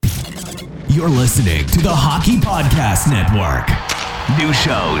You're listening to the Hockey Podcast Network. New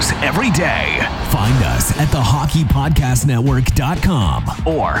shows every day. Find us at thehockeypodcastnetwork.com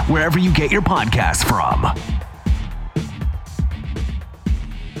or wherever you get your podcasts from.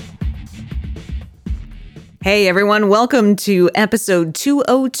 Hey everyone, welcome to episode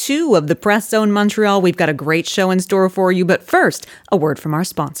 202 of the Press Zone Montreal. We've got a great show in store for you, but first, a word from our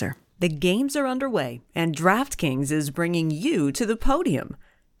sponsor. The games are underway, and DraftKings is bringing you to the podium.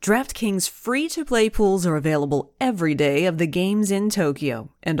 DraftKings free-to-play pools are available every day of the games in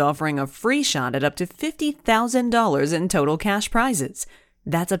Tokyo and offering a free shot at up to $50,000 in total cash prizes.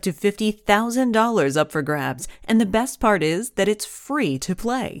 That's up to $50,000 up for grabs, and the best part is that it's free to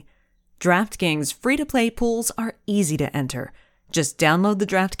play. DraftKings free-to-play pools are easy to enter. Just download the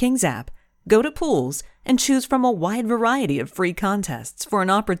DraftKings app, go to pools, and choose from a wide variety of free contests for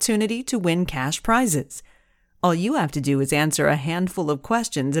an opportunity to win cash prizes. All you have to do is answer a handful of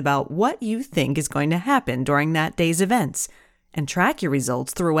questions about what you think is going to happen during that day's events, and track your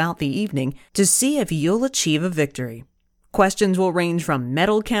results throughout the evening to see if you'll achieve a victory. Questions will range from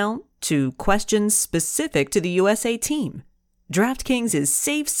medal count to questions specific to the USA team. DraftKings is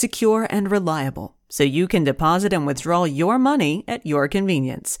safe, secure, and reliable, so you can deposit and withdraw your money at your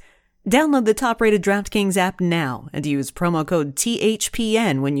convenience. Download the top-rated DraftKings app now and use promo code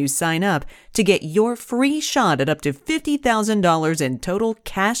THPN when you sign up to get your free shot at up to $50,000 in total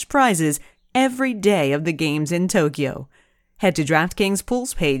cash prizes every day of the games in Tokyo. Head to DraftKings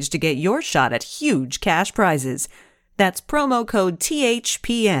Pools page to get your shot at huge cash prizes. That's promo code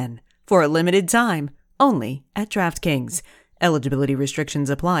THPN for a limited time, only at DraftKings. Eligibility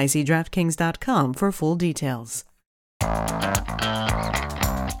restrictions apply. See DraftKings.com for full details.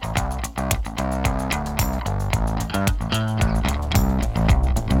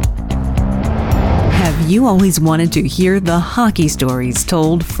 Have you always wanted to hear the hockey stories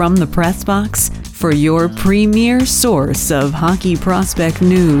told from the press box? For your premier source of hockey prospect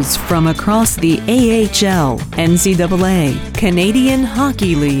news from across the AHL, NCAA, Canadian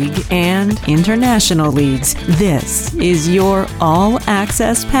Hockey League, and international leagues, this is your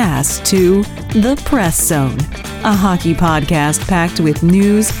all-access pass to The Press Zone, a hockey podcast packed with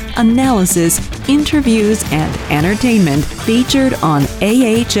news, analysis, interviews, and entertainment featured on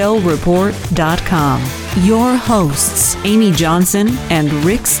AHLReport.com. Your hosts, Amy Johnson and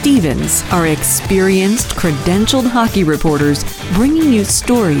Rick Stevens, are experienced, credentialed hockey reporters bringing you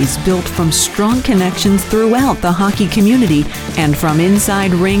stories built from strong connections throughout the hockey community and from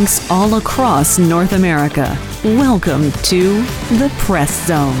inside rinks all across North America. Welcome to The Press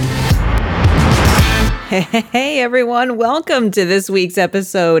Zone. Hey everyone, welcome to this week's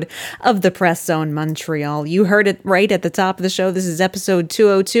episode of the Press Zone Montreal. You heard it right at the top of the show. This is episode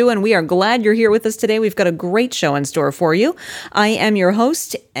 202, and we are glad you're here with us today. We've got a great show in store for you. I am your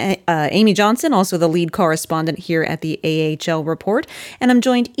host, Amy Johnson, also the lead correspondent here at the AHL Report, and I'm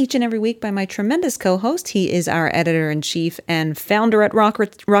joined each and every week by my tremendous co-host. He is our editor-in-chief and founder at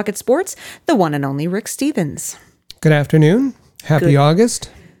Rocket Sports, the one and only Rick Stevens. Good afternoon. Happy August.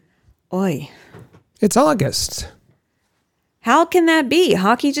 Oi. It's August. How can that be?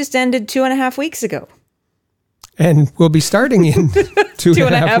 Hockey just ended 2.5 weeks ago. And we'll be starting in two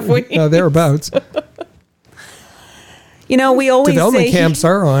and a half weeks. Thereabouts. You know, we always Development say... camps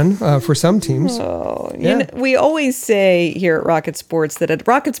are on for some teams. We always say here at Rocket Sports that at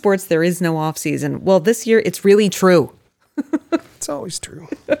Rocket Sports there is no off season. Well, this year it's really true. It's always true.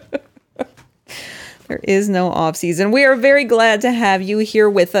 There is no off season. We are very glad to have you here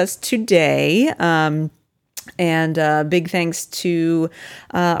with us today. And big thanks to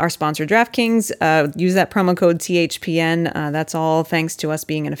our sponsor, DraftKings. Use that promo code THPN. That's all thanks to us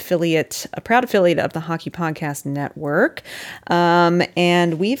being a proud affiliate of the Hockey Podcast Network.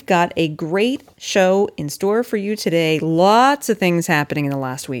 And we've got a great show in store for you today. Lots of things happening in the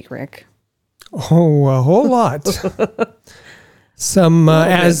last week, Rick. Oh, a whole lot. Some,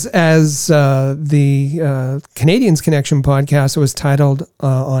 as the Canadians Connection podcast was titled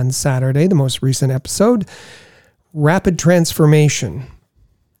on Saturday, the most recent episode, Rapid Transformation.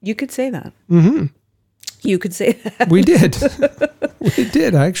 You could say that. Mm-hmm. You could say that. We did. We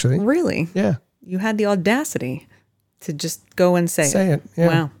did, actually. Really? Yeah. You had the audacity to just go and say it. Yeah.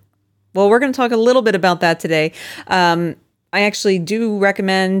 Wow. Well, we're going to talk a little bit about that today. I actually do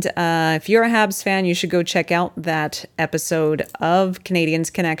recommend, if you're a Habs fan, you should go check out that episode of Canadians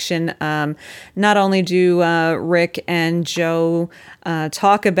Connection. Not only do Rick and Joe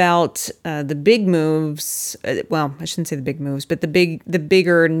talk about the big moves, well, I shouldn't say the big moves, but the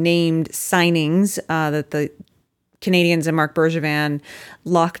bigger named signings that the Canadiens and Marc Bergevin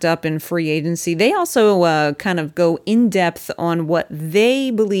locked up in free agency. They also kind of go in depth on what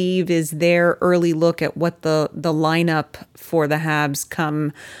they believe is their early look at what the lineup for the Habs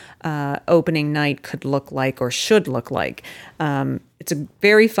come opening night could look like or should look like. It's a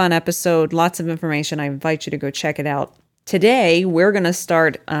very fun episode, lots of information. I invite you to go check it out. Today, we're going to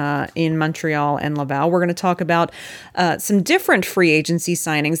start in Montreal and Laval. We're going to talk about some different free agency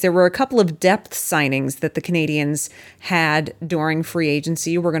signings. There were a couple of depth signings that the Canadiens had during free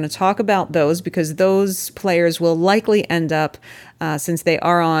agency. We're going to talk about those because those players will likely end up, since they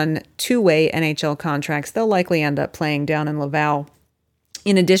are on two-way NHL contracts, they'll likely end up playing down in Laval.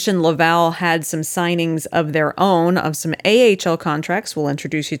 In addition, Laval had some signings of their own of some AHL contracts. We'll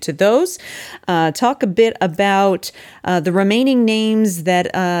introduce you to those. Talk a bit about the remaining names that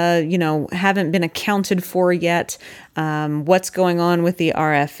haven't been accounted for yet. What's going on with the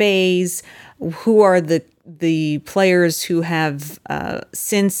RFAs? Who are the players who have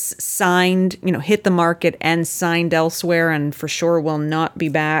since signed, hit the market and signed elsewhere, and for sure will not be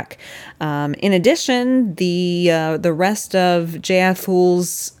back. In addition, the rest of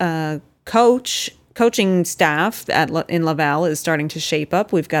JF Houle's coaching staff in Laval is starting to shape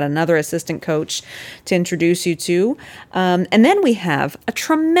up. We've got another assistant coach to introduce you to. And then we have a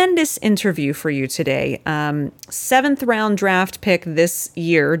tremendous interview for you today. 7th round draft pick this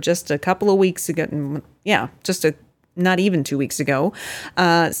year, just a couple of weeks ago. Not even 2 weeks ago.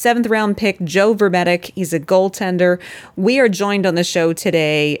 7th round pick, Joe Vrbetic. He's a goaltender. We are joined on the show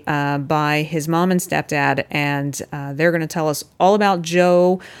today by his mom and stepdad, and they're going to tell us all about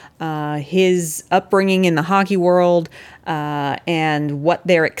Joe, his upbringing in the hockey world, and what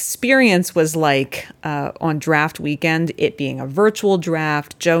their experience was like on draft weekend, it being a virtual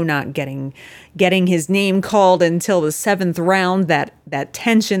draft, Joe not getting his name called until the 7th round, that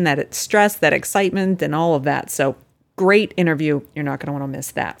tension, that stress, that excitement, and all of that. So great interview. You're not going to want to miss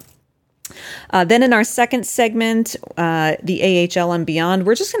that. Then in our second segment, the AHL and beyond,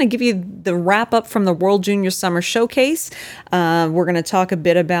 we're just going to give you the wrap up from the World Junior Summer Showcase. We're going to talk a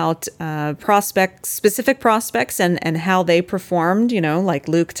bit about specific prospects and how they performed, like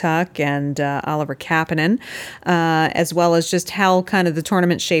Luke Tuck and Oliver Kapanen, as well as just how kind of the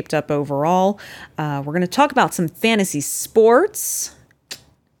tournament shaped up overall. We're going to talk about some fantasy sports.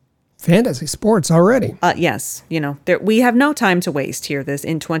 Fantasy sports already. Yes. We have no time to waste here. This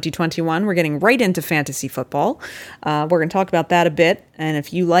in 2021, we're getting right into fantasy football. We're going to talk about that a bit. And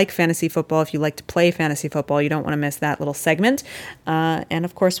if you like fantasy football, if you like to play fantasy football, you don't want to miss that little segment. And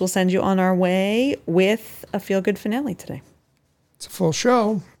of course, we'll send you on our way with a feel-good finale today. It's a full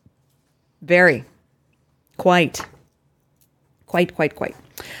show. Very. Quite.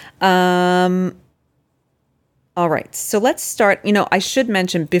 All right, so let's start. I should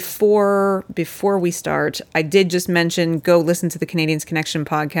mention before we start, I did just mention go listen to the Canadiens Connection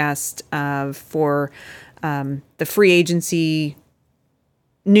podcast for the free agency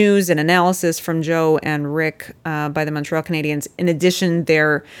news and analysis from Joe and Rick by the Montreal Canadiens. In addition,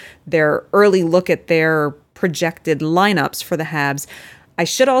 their early look at their projected lineups for the Habs. I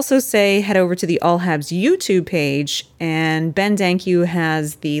should also say head over to the All Habs YouTube page, and Ben Dankyu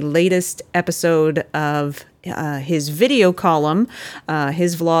has the latest episode of his video column,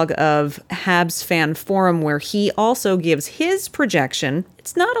 his vlog of Habs Fan Forum, where he also gives his projection.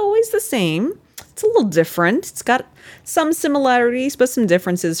 It's not always the same. It's a little different. It's got some similarities, but some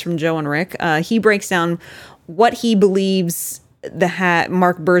differences from Joe and Rick. He breaks down what he believes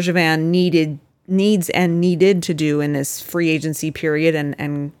Marc Bergevin needed to do in this free agency period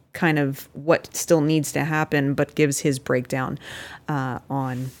and kind of what still needs to happen, but gives his breakdown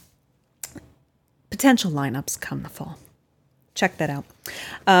on potential lineups come the fall. Check that out.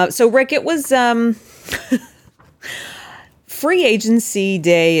 So Rick, it was free agency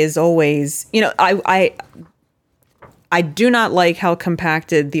day is always, I do not like how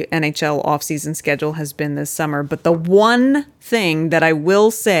compacted the NHL offseason schedule has been this summer, but the one thing that I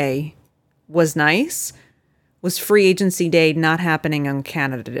will say was nice was free agency day not happening on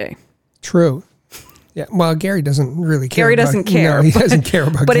Canada Day. True. Yeah, well, Gary doesn't really care. Gary doesn't care. No, he doesn't care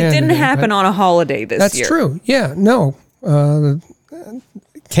about but Canada it didn't Day, happen on a holiday this year. That's true. Yeah, no.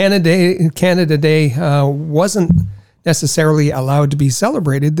 Canada Day wasn't necessarily allowed to be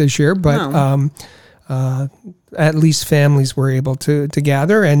celebrated this year, but at least families were able to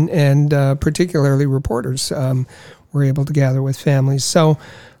gather, and particularly reporters were able to gather with families. So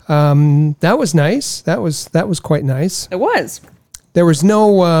that was nice. That was quite nice. It was. There was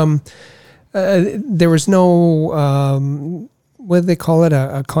no what do they call it?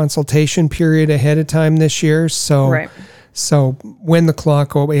 A consultation period ahead of time this year. So right. So when the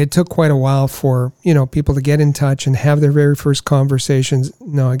clock opened, it took quite a while for, people to get in touch and have their very first conversations.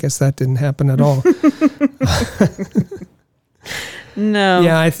 No, I guess that didn't happen at all. No.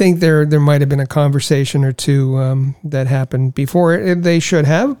 Yeah, I think there might have been a conversation or two that happened before they should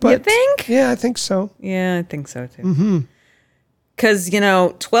have. But you think? Yeah, I think so. Yeah, I think so too. Because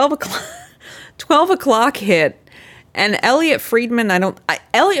 12 o'clock hit, and Elliot Friedman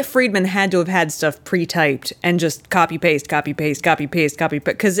had to have had stuff pre-typed and just copy paste,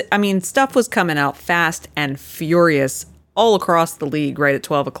 because stuff was coming out fast and furious all across the league right at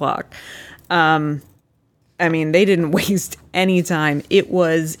 12 o'clock. They didn't waste any time. It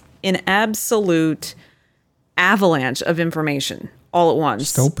was an absolute avalanche of information all at once.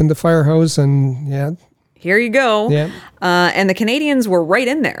 Just opened the fire hose and here you go. Yeah. And the Canadiens were right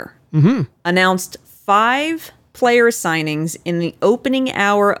in there. Announced 5 player signings in the opening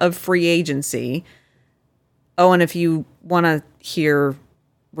hour of free agency. Oh, and if you want to hear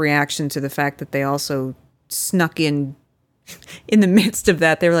reaction to the fact that they also snuck in the midst of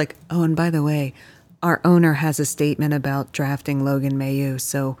that, they were like, oh, and by the way, our owner has a statement about drafting Logan Mailloux,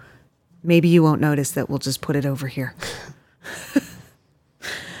 so maybe you won't notice that we'll just put it over here.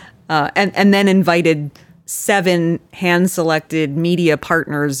 And then invited 7 hand-selected media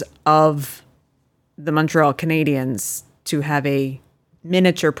partners of the Montreal Canadiens to have a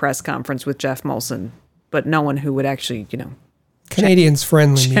miniature press conference with Jeff Molson, but no one who would actually, Canadians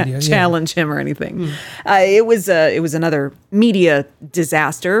friendly media challenge him or anything. It was another media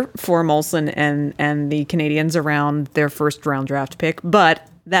disaster for Molson and the Canadiens around their first round draft pick. But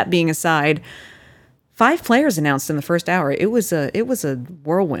that being aside, 5 players announced in the first hour. It was a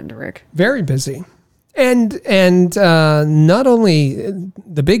whirlwind, Rick. Very busy. And not only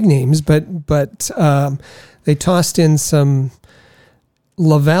the big names, but they tossed in some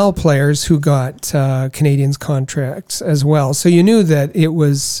Laval players who got Canadiens contracts as well. So you knew that it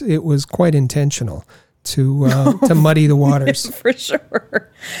was quite intentional to muddy the waters. For sure.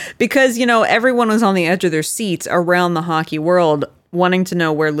 Because, everyone was on the edge of their seats around the hockey world wanting to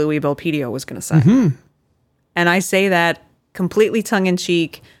know where Louis Belpedio was going to sign. And I say that completely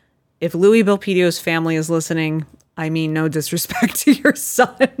tongue-in-cheek. If Louis Belpedio's family is listening, I mean no disrespect to your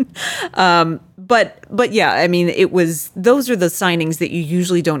son. But yeah, those are the signings that you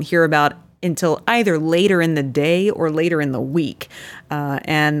usually don't hear about until either later in the day or later in the week.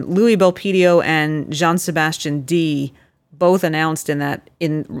 And Louis Belpedio and Jean-Sebastien D both announced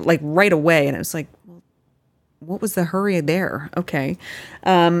right away. And it was like, what was the hurry there? Okay.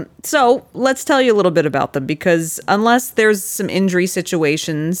 So let's tell you a little bit about them, because unless there's some injury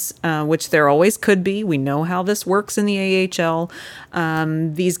situations, which there always could be, we know how this works in the AHL.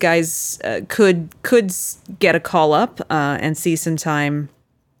 These guys could get a call up and see some time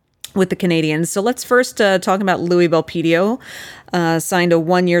with the Canadiens. So let's first talk about Louis Belpedio. Signed a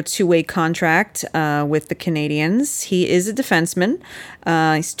 1-year, 2-way contract with the Canadiens. He is a defenseman.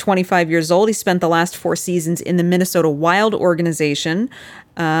 He's 25 years old. He spent the last 4 seasons in the Minnesota Wild organization.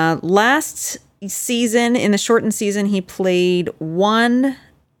 Last season, in the shortened season, he played 1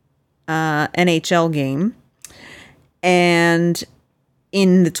 NHL game. And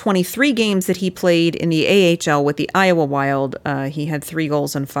in the 23 games that he played in the AHL with the Iowa Wild, he had 3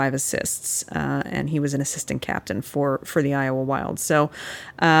 goals and 5 assists, and he was an assistant captain for the Iowa Wild. So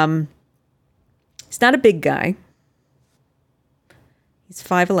he's not a big guy. He's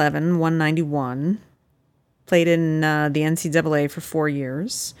 5'11", 191. Played in the NCAA for 4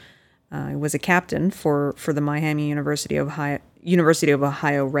 years. He was a captain for the Miami University of Ohio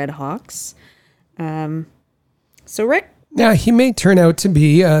Redhawks. So Rick? Yeah, he may turn out to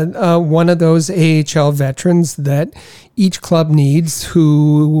be one of those AHL veterans that each club needs,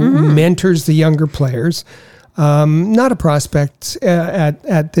 who mentors the younger players. Not a prospect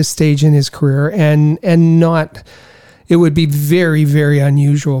at this stage in his career, and not. It would be very, very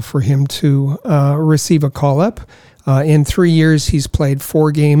unusual for him to receive a call up. In 3 years, he's played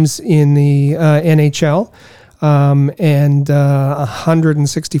 4 games in the NHL and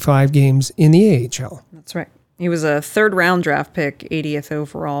 165 games in the AHL. That's right. He was a 3rd-round draft pick, 80th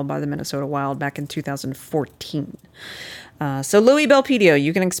overall by the Minnesota Wild back in 2014. So Louis Belpedio,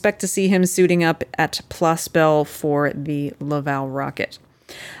 you can expect to see him suiting up at Place Bell for the Laval Rocket.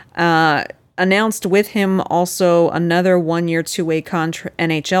 Announced with him also another 1-year, 2-way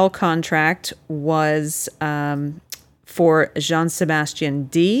NHL contract was for Jean-Sebastien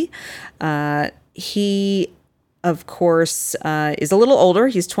D. He of course, is a little older.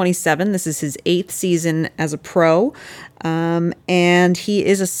 He's 27. This is his 8th season as a pro. And he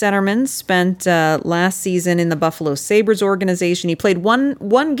is a centerman, spent last season in the Buffalo Sabres organization. He played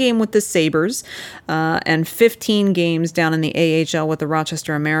one game with the Sabres and 15 games down in the AHL with the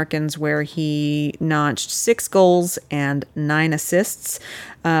Rochester Americans, where he notched 6 goals and 9 assists.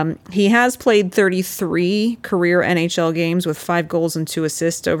 He has played 33 career NHL games with 5 goals and 2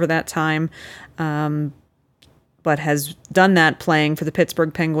 assists over that time. But has done that playing for the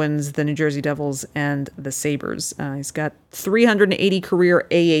Pittsburgh Penguins, the New Jersey Devils, and the Sabres. He's got 380 career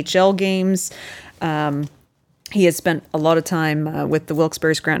AHL games. He has spent a lot of time with the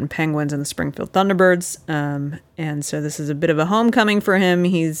Wilkes-Barre Scranton Penguins and the Springfield Thunderbirds. And so this is a bit of a homecoming for him.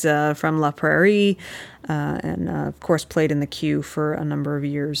 He's from La Prairie and, of course, played in the Q for a number of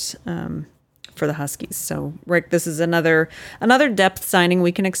years for the Huskies. So, Rick, this is another depth signing.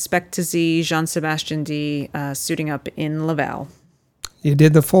 We can expect to see Jean-Sebastien D suiting up in Laval. You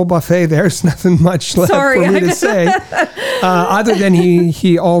did the full buffet. There's nothing much left for me to say. Other than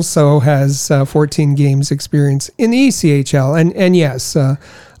he also has 14 games experience in the ECHL. And yes,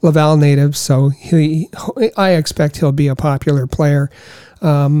 Laval native, so I expect he'll be a popular player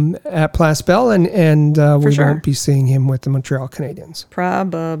at Place Belle, and we won't be seeing him with the Montreal Canadiens.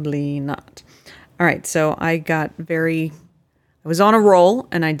 Probably not. All right, so I was on a roll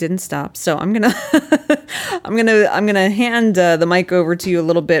and I didn't stop. So I'm gonna hand the mic over to you a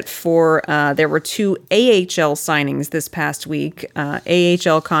little bit for there were 2 AHL signings this past week,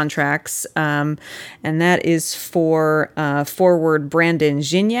 AHL contracts, and that is for forward Brandon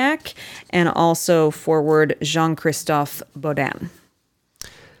Gignac and also forward Jean-Christophe Baudin.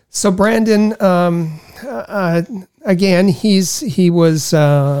 So Brandon, again, he was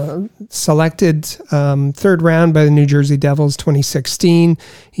selected 3rd round by the New Jersey Devils 2016.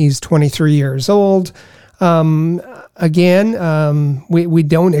 He's 23 years old. Again, we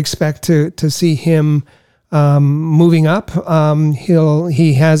don't expect to see him moving up.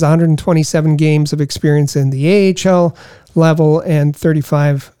 He has 127 games of experience in the AHL level and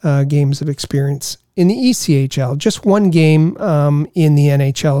 35 games of experience in the ECHL, just 1 game in the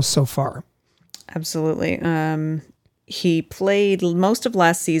NHL so far. Absolutely. He played most of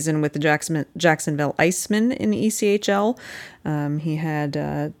last season with the Jacksonville Icemen in the ECHL. He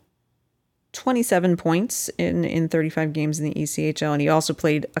had 27 points in 35 games in the ECHL, and he also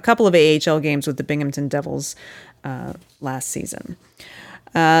played a couple of AHL games with the Binghamton Devils last season.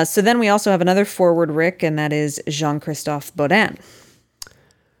 So then we also have another forward, Rick, and that is Jean-Christophe Baudin.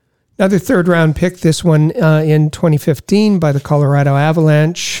 Another 3rd round pick, this one in 2015 by the Colorado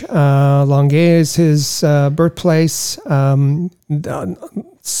Avalanche. Longueuil is his birthplace. So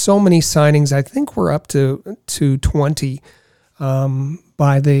many signings. I think we're up to 20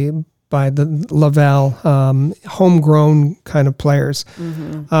 by the Laval homegrown kind of players.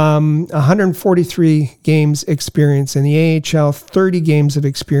 143 games experience in the AHL, 30 games of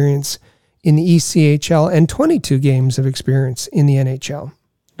experience in the ECHL, and 22 games of experience in the NHL.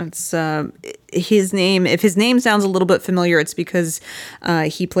 It's his name. If his name sounds a little bit familiar, it's because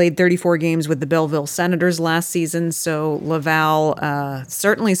he played 34 games with the Belleville Senators last season. So Laval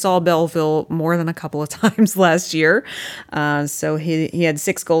certainly saw Belleville more than a couple of times last year. So he had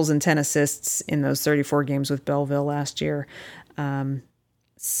 6 goals and 10 assists in those 34 games with Belleville last year.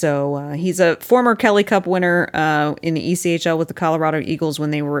 So he's a former Kelly Cup winner in the ECHL with the Colorado Eagles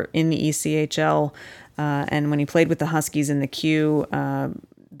when they were in the ECHL. And when he played with the Huskies in the Q,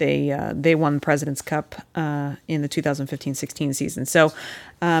 they won the President's Cup in the 2015-16 season. So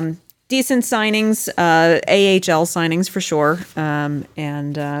decent signings, AHL signings for sure,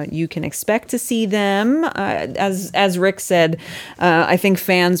 and you can expect to see them. As Rick said, I think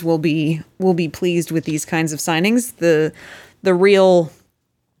fans will be pleased with these kinds of signings. The real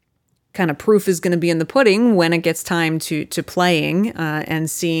kind of proof is going to be in the pudding when it gets time to playing and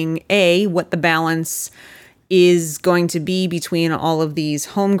seeing what the balance is going to be between all of these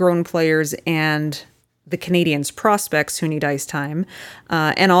homegrown players and the Canadiens prospects who need ice time,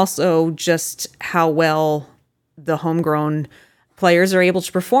 and also just how well the homegrown players are able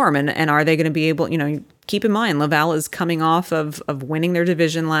to perform, and are they going to be able, keep in mind, Laval is coming off of winning their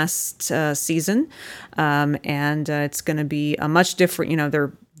division last season, and it's going to be a much different,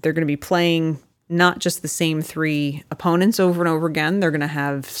 they're going to be playing not just the same 3 opponents over and over again. They're going to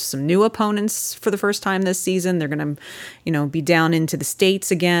have some new opponents for the first time this season. They're going to, be down into the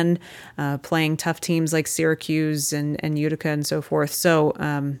States again, playing tough teams like Syracuse and Utica and so forth. So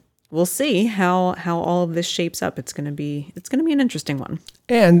we'll see how all of this shapes up. It's going to be an interesting one.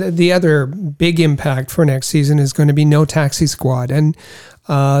 And the other big impact for next season is going to be no taxi squad, and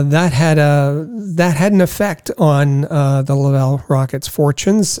that had an effect on the Laval Rockets'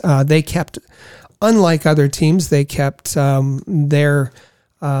 fortunes. They kept, unlike other teams, they kept their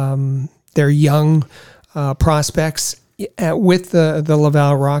young prospects with the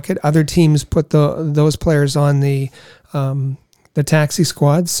Laval Rocket. Other teams put those players on the taxi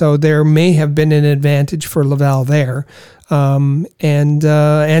squad, so there may have been an advantage for Laval there, and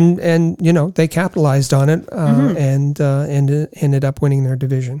they capitalized on it and ended up winning their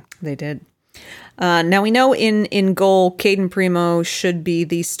division. They did. Now we know in goal, Caden Primo should be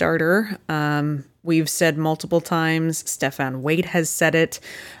the starter. We've said multiple times. Stefan Waite has said it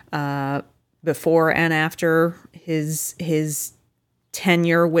before and after his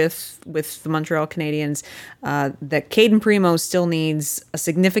tenure with the Montreal Canadiens, that Caden Primo still needs a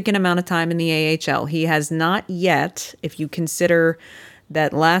significant amount of time in the AHL. He has not yet, if you consider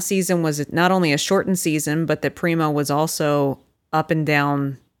that last season was not only a shortened season, but that Primo was also up and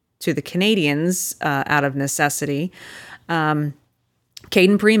down to the Canadiens out of necessity.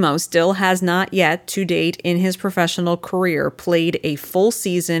 Caden Primo still has not yet, to date in his professional career, played a full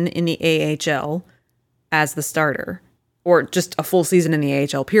season in the AHL as the starter, or just a full season in the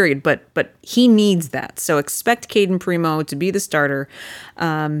AHL period. But he needs that. So expect Caden Primo to be the starter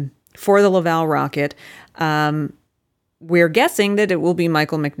for the Laval Rocket. We're guessing that it will be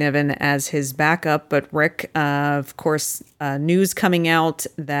Michael McNiven as his backup, but Rick, of course, news coming out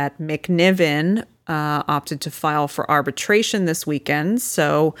that McNiven opted to file for arbitration this weekend.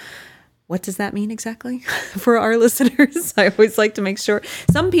 So what does that mean exactly for our listeners? I always like to make sure.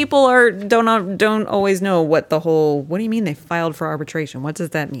 Some people don't always know what do you mean they filed for arbitration? What does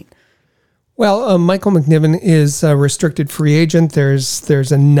that mean? Well, Michael McNiven is a restricted free agent.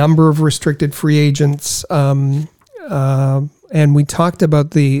 There's a number of restricted free agents, and we talked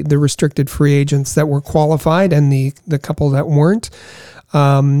about the restricted free agents that were qualified and the couple that weren't.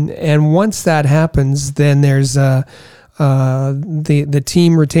 And once that happens, then there's the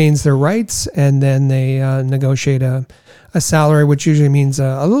team retains their rights, and then they negotiate a salary, which usually means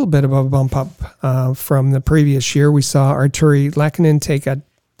a little bit of a bump up from the previous year. We saw Arturi Lehkonen take a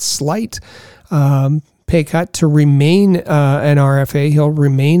slight pay cut to remain an RFA. He'll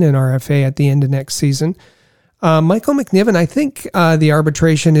remain an RFA at the end of next season. Michael McNiven, I think the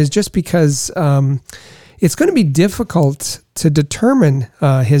arbitration is just because it's going to be difficult to determine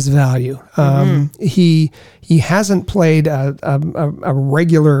his value. He hasn't played a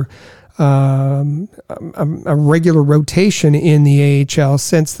regular rotation in the AHL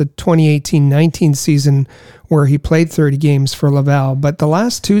since the 2018-19 season, where he played 30 games for Laval. But the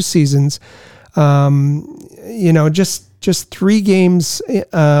last two seasons, just 3 games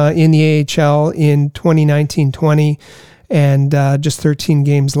in the AHL in 2019-20. And just 13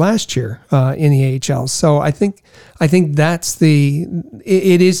 games last year in the AHL. So I think that's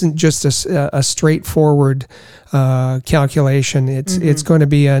it isn't just a straightforward calculation. It's going to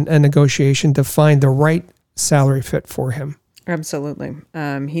be a negotiation to find the right salary fit for him. Absolutely.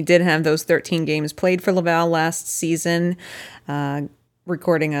 He did have those 13 games played for Laval last season,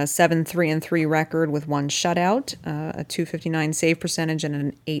 recording a 7-3-3 record with 1 shutout, a .259 save percentage, and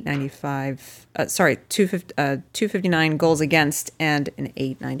an 259 goals against and an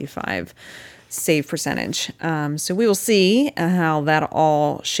 .895 save percentage. So we will see how that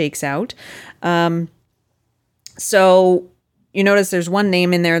all shakes out. So you notice there's one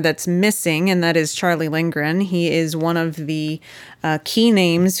name in there that's missing, and that is Charlie Lindgren. He is one of the key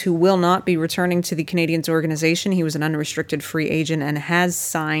names who will not be returning to the Canadiens organization. He was an unrestricted free agent and has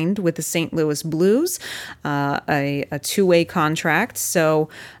signed with the St. Louis Blues a 2-way contract. So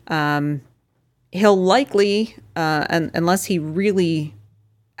he'll likely, unless he really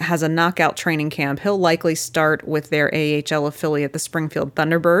has a knockout training camp, he'll likely start with their AHL affiliate, the Springfield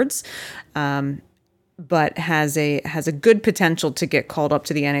Thunderbirds. But has a good potential to get called up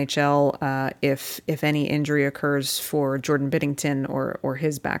to the NHL if any injury occurs for Jordan Binnington or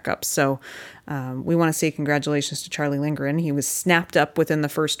his backup. So we want to say congratulations to Charlie Lindgren. He was snapped up within the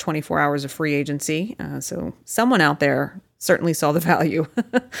first 24 hours of free agency. So someone out there certainly saw the value.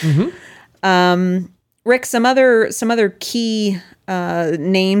 Rick, some other key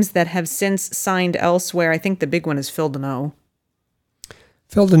names that have since signed elsewhere. I think the big one is Phil Deneau.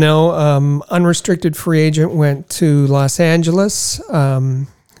 Phil Deneau, unrestricted free agent, went to Los Angeles.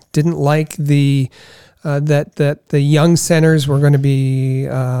 Didn't like that the young centers were going to be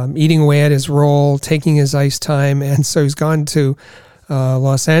eating away at his role, taking his ice time, and so he's gone to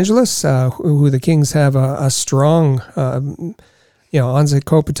Los Angeles, who the Kings have a strong Anze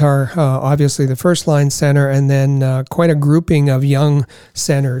Kopitar, obviously the first line center, and then quite a grouping of young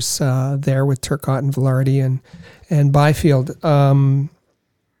centers there with Turcotte and Velarde and Byfield.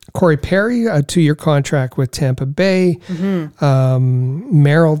 Corey Perry, a 2-year contract with Tampa Bay.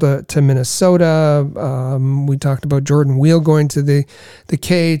 Merrill to Minnesota. We talked about Jordan Wheel going to the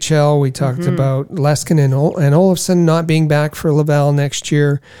KHL. We talked about Leskin and Olofsson not being back for Laval next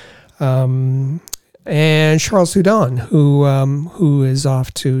year. And Charles Hudon, who is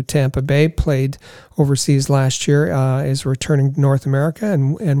off to Tampa Bay, played overseas last year, is returning to North America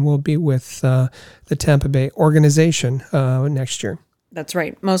and will be with the Tampa Bay organization next year. That's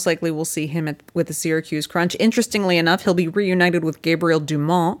right. Most likely we'll see him with the Syracuse Crunch. Interestingly enough, he'll be reunited with Gabriel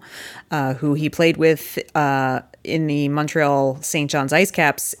Dumont, who he played with in the Montreal St. John's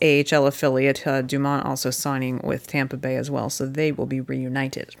IceCaps AHL affiliate. Dumont also signing with Tampa Bay as well, so they will be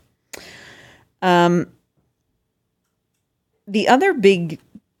reunited. The other big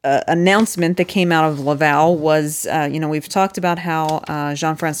announcement that came out of Laval was, we've talked about how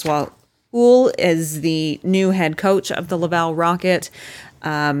Jean-Francois Houle is the new head coach of the Laval Rocket.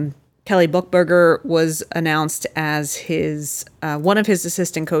 Kelly Buchberger was announced as his one of his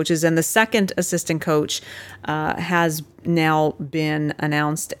assistant coaches, and the second assistant coach has now been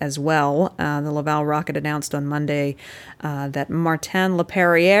announced as well. The Laval Rocket announced on Monday that Martin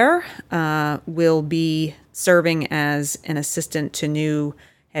Laperriere will be serving as an assistant to new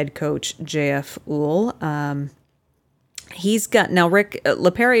head coach J.F. Houle. He's got now Rick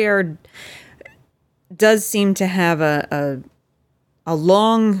Laperriere does seem to have a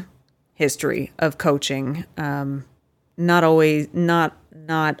long history of coaching, not always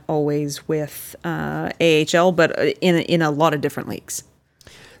with AHL, but in a lot of different leagues.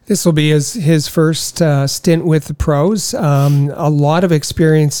 This will be his first stint with the pros. A lot of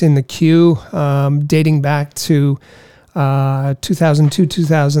experience in the queue, dating back to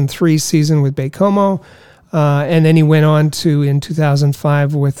 2002-2003 season with Baie-Comeau. And then he went on to in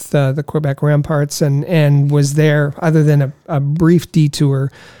 2005 with the Quebec Ramparts and was there, other than a brief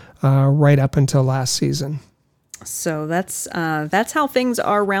detour, right up until last season. So that's how things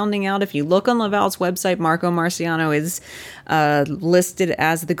are rounding out. If you look on Laval's website, Marco Marciano is listed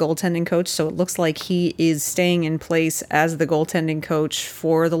as the goaltending coach. So it looks like he is staying in place as the goaltending coach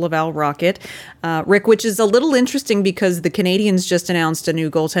for the Laval Rocket. Rick, which is a little interesting because the Canadiens just announced a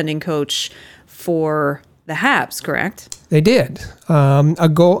new goaltending coach for the Habs, correct? They did. A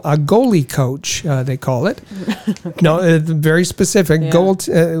goalie coach, they call it. Okay. No, very specific.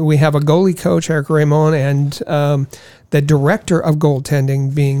 Yeah. We have a goalie coach, Eric Raymond, and the director of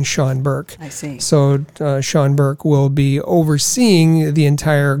goaltending being Sean Burke. I see. So Sean Burke will be overseeing the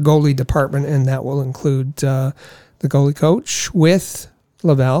entire goalie department, and that will include the goalie coach with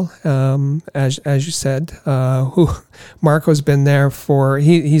Laval, as you said, who Marco's been there for.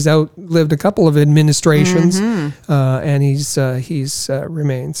 He's outlived a couple of administrations, and he's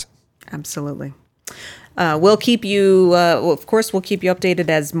remains. Absolutely. We'll keep you. Of course, we'll keep you updated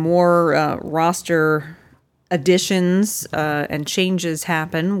as more roster additions and changes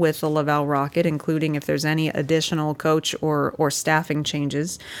happen with the Laval Rocket, including if there's any additional coach or staffing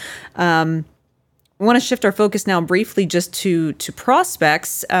changes. We want to shift our focus now briefly just to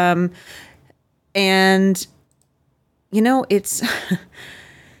prospects. And, it's...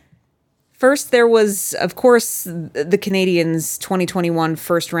 First, there was, of course, the Canadiens' 2021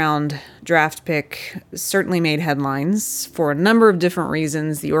 first-round draft pick certainly made headlines for a number of different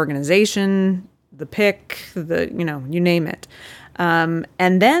reasons. The organization, the pick, you name it. And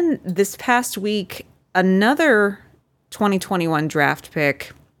then this past week, another 2021 draft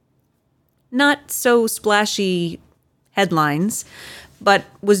pick, not so splashy headlines, but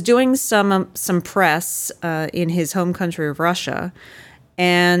was doing some press in his home country of Russia,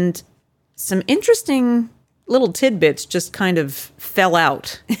 and some interesting little tidbits just kind of fell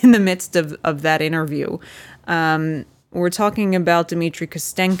out in the midst of that interview. We're talking about Dmitry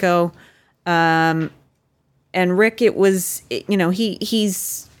Kostenko, and Rick. It was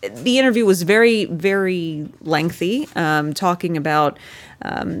he's the interview was very, very lengthy, talking about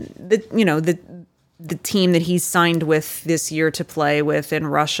the team that he's signed with this year to play with in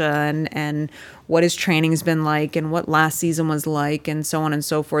Russia and what his training's been like and what last season was like and so on and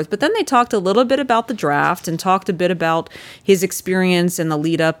so forth. But then they talked a little bit about the draft and talked a bit about his experience in the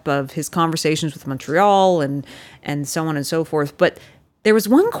lead up of his conversations with Montreal and so on and so forth. But there was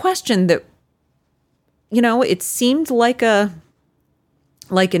one question that, it seemed like an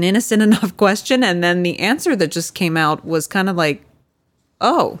innocent enough question. And then the answer that just came out was kind of like,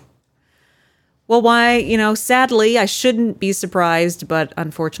 oh, well, why, sadly, I shouldn't be surprised, but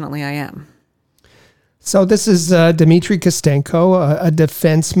unfortunately I am. So this is Dmitry Kostenko, a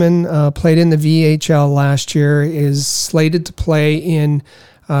defenseman, played in the VHL last year, is slated to play in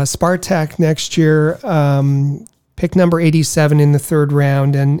Spartak next year, pick number 87 in the third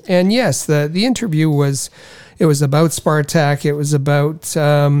round. And yes, the interview was about Spartak. It was about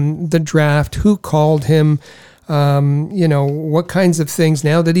the draft, who called him, what kinds of things.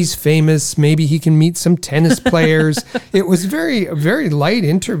 Now that he's famous, maybe he can meet some tennis players. It was very, very light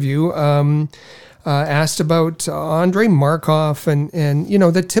interview. Asked about Andrei Markov and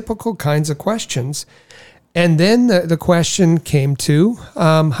the typical kinds of questions. And then the question came to,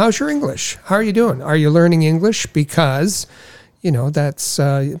 how's your English? How are you doing? Are you learning English? Because, that's,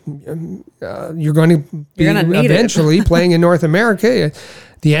 you're going to be eventually playing in North America.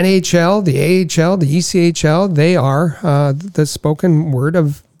 The NHL, the AHL, the ECHL, they are the spoken word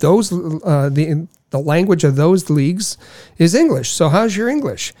of those, the language of those leagues is English. So how's your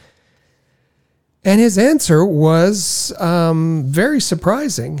English? And his answer was very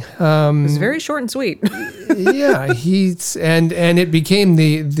surprising. It was very short and sweet. Yeah, and it became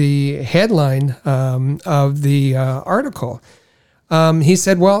the headline of the article. He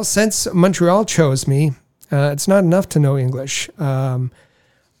said, "Well, since Montreal chose me, it's not enough to know English.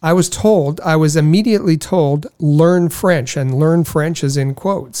 I was immediately told, learn French, and learn French is in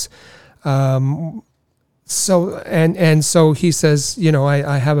quotes." So he says,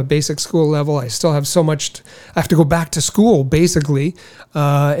 I have a basic school level. I still have so much. I have to go back to school basically,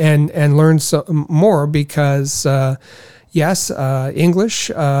 and learn more because, English,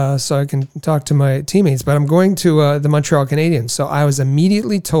 so I can talk to my teammates. But I'm going to the Montreal Canadiens, so I was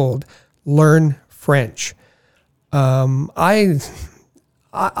immediately told, learn French.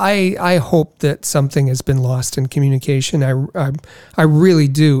 I hope that something has been lost in communication. I really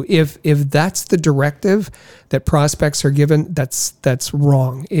do. If that's the directive that prospects are given, that's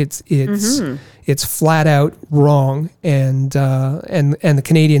wrong. It's flat out wrong, and the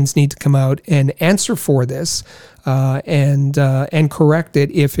Canadians need to come out and answer for this, and correct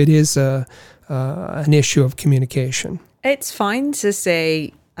it if it is an issue of communication. It's fine to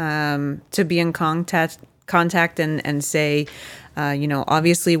say to be in contact and say,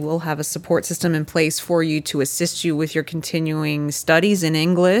 obviously we'll have a support system in place for you to assist you with your continuing studies in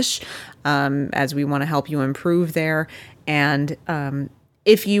English, as we want to help you improve there. And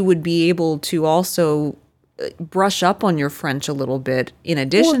if you would be able to also brush up on your French a little bit in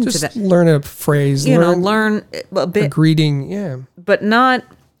addition to that. Learn a phrase. Learn a bit. A greeting, yeah. But not,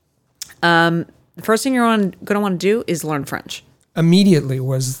 the first thing you're going to want to do is learn French. Immediately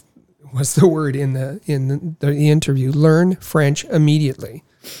was the word in the interview. Learn French immediately.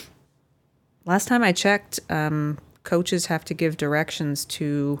 Last time I checked, coaches have to give directions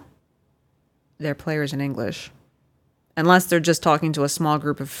to their players in English, unless they're just talking to a small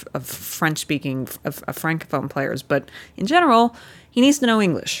group of French-speaking, of Francophone players. But in general, he needs to know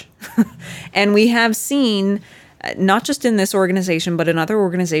English. And we have seen, not just in this organization, but in other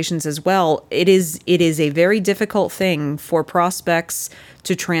organizations as well, it is a very difficult thing for prospects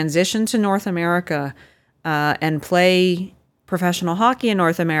to transition to North America and play professional hockey in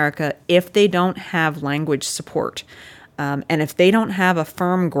North America if they don't have language support. And if they don't have a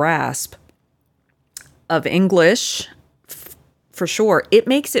firm grasp of English, for sure, it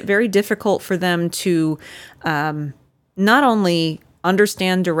makes it very difficult for them to not only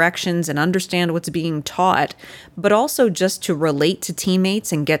understand directions and understand what's being taught, but also just to relate to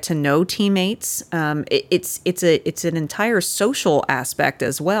teammates and get to know teammates. It's an entire social aspect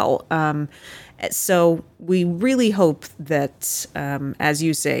as well. So we really hope that, as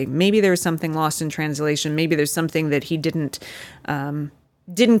you say, maybe there's something lost in translation. Maybe there's something that he didn't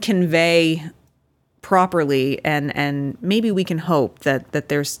convey properly, and maybe we can hope that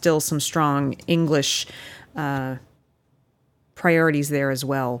there's still some strong English priorities there as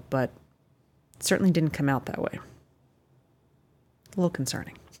well, but it certainly didn't come out that way. A little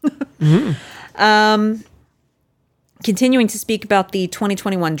concerning. Mm-hmm. Continuing to speak about the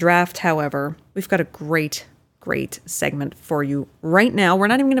 2021 draft, however, we've got a great segment for you right now. We're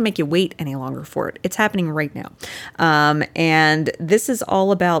not even going to make you wait any longer for it. It's happening right now. And this is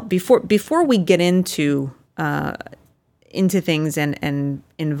all about, before we get into things and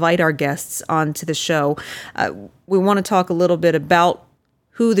invite our guests onto the show, we want to talk a little bit about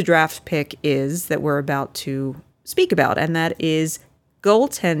who the draft pick is that we're about to speak about, and that is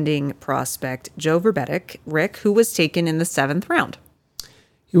goaltending prospect Joe Vrbetic, Rick, who was taken in the 7th round.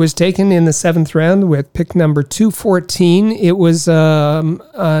 He was taken in the 7th round with pick number 214. It was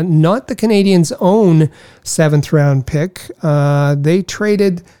not the Canadiens' own 7th round pick. They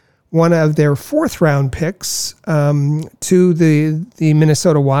traded one of their fourth-round picks to the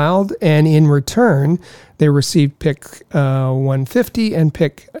Minnesota Wild, and in return, they received pick 150 and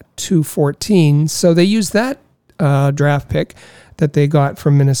pick 214. So they used that draft pick that they got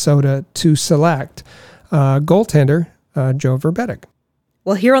from Minnesota to select goaltender Joe Vrbetic.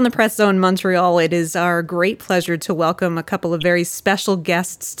 Well, here on the Press Zone Montreal, it is our great pleasure to welcome a couple of very special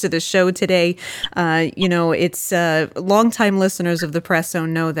guests to the show today. It's longtime listeners of the Press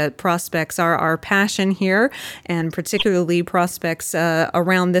Zone know that prospects are our passion here, and particularly prospects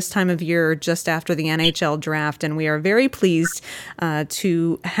around this time of year, just after the NHL draft. And we are very pleased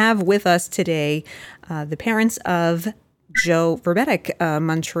to have with us today the parents of Joe Vrbetic,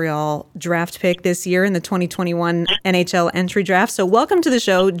 Montreal draft pick this year in the 2021 NHL entry draft. So welcome to the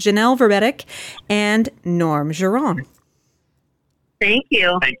show, Janelle Vrbetic and Norm Giron. Thank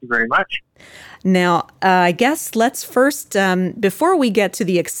you. Thank you very much. Now, I guess let's first, before we get to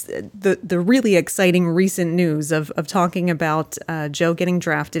the really exciting recent news of talking about Joe getting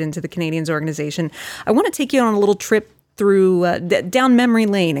drafted into the Canadiens organization, I want to take you on a little trip through down memory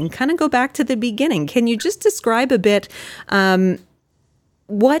lane and kind of go back to the beginning. Can you just describe a bit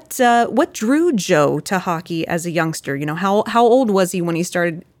what drew Joe to hockey as a youngster? You know, how old was he when he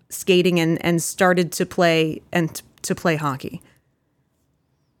started skating and started to play hockey?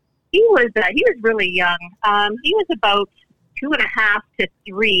 He was really young. He was about 2.5 to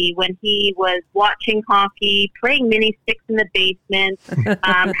 3 when he was watching hockey, playing mini sticks in the basement,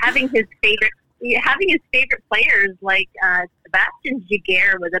 having his favorite players like Sebastian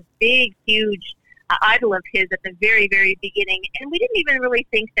Giguère was a big, huge idol of his at the very, very beginning. And we didn't even really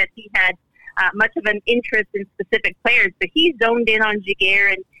think that he had much of an interest in specific players, but he zoned in on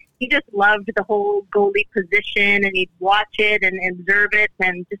Giguère, and he just loved the whole goalie position, and he'd watch it and observe it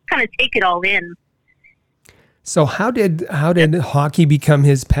and just kind of take it all in. So how did hockey become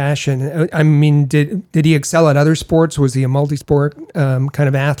his passion? I mean, did he excel at other sports? Was he a multi-sport kind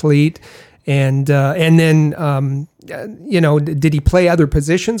of athlete? And then did he play other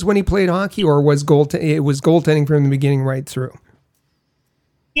positions when he played hockey, or was goaltending from the beginning right through?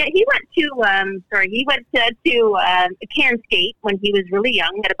 Yeah, he went to can skate when he was really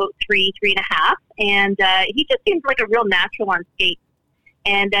young, at about 3.5, and he just seemed like a real natural on skate.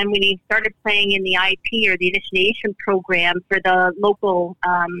 And then when he started playing in the IP, or the initiation program, for the local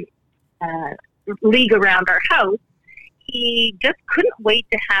league around our house, he just couldn't wait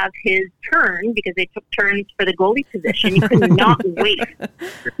to have his turn, because they took turns for the goalie position. He could not wait.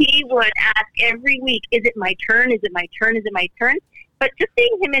 He would ask every week, "Is it my turn? Is it my turn? Is it my turn?" But just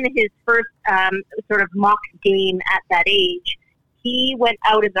seeing him in his first sort of mock game at that age, he went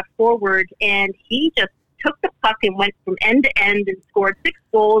out as a forward, and he just took the puck and went from end to end and scored 6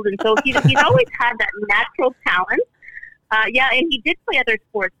 goals. And so he's always had that natural talent. And he did play other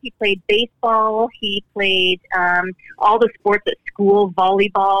sports. He played baseball. He played all the sports at school,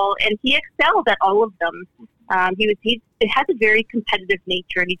 volleyball, and he excelled at all of them. It has a very competitive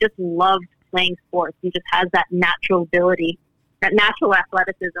nature, and he just loved playing sports. He just has that natural ability, that natural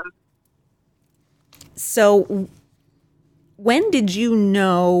athleticism. So when did you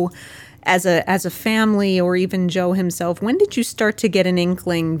know, as a family, or even Joe himself, when did you start to get an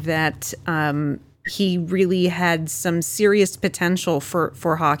inkling that he really had some serious potential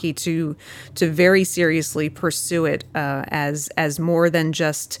for hockey, to very seriously pursue it as more than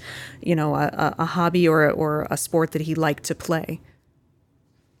just, a hobby or a sport that he liked to play?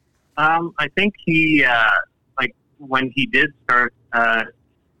 I think he when he did start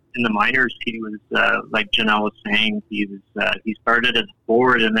in the minors, he was like Janelle was saying, he started as a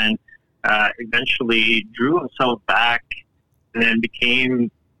forward, and then eventually drew himself back, and then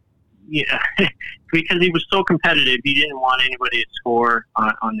became. Yeah, because he was so competitive, he didn't want anybody to score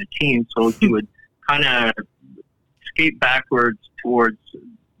on the team, so he would kind of skate backwards towards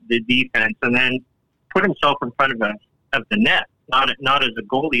the defense, and then put himself in front of the net, not as a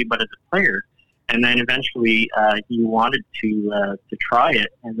goalie, but as a player. And then eventually he wanted to try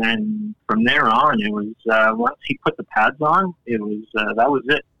it, and then from there on, it was once he put the pads on, it was that was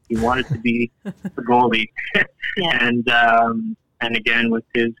it. He wanted to be the goalie, yeah. And again, with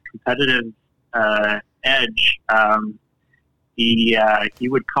his competitive edge, he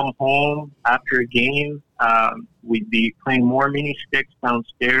would come home after a game. We'd be playing more mini sticks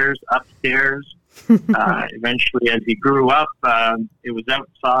downstairs, upstairs. Eventually, as he grew up, it was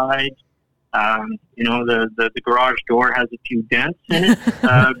outside. The garage door has a few dents in it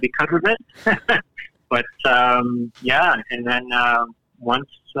because of it. But and then once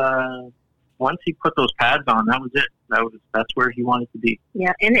he put those pads on, that was it. that's where he wanted to be.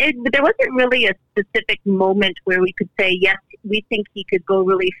 Yeah, and there wasn't really a specific moment where we could say, yes, we think he could go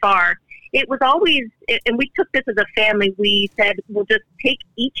really far. It was always, and we took this as a family, we said, we'll just take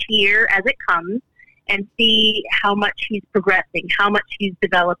each year as it comes and see how much he's progressing, how much he's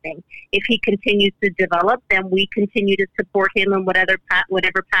developing. If he continues to develop, then we continue to support him in whatever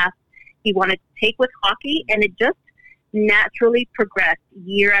path he wanted to take with hockey, and it just naturally progressed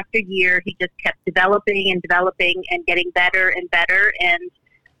year after year. He just kept developing and getting better and better, and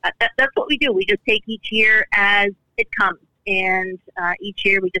that's what we do. We just take each year as it comes, and each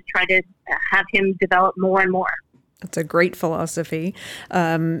year we just try to have him develop more and more. That's a great philosophy,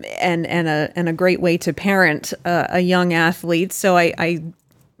 and a great way to parent a young athlete. So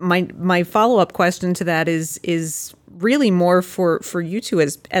my follow-up question to that is really more for you two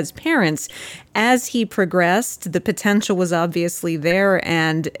as parents. As he progressed, the potential was obviously there,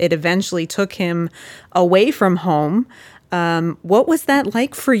 and it eventually took him away from home. What was that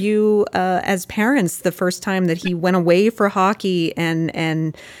like for you as parents the first time that he went away for hockey,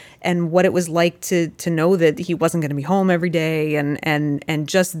 and what it was like to know that he wasn't going to be home every day, and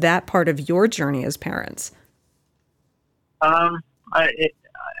just that part of your journey as parents?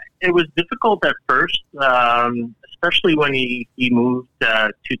 It was difficult at first, especially when he moved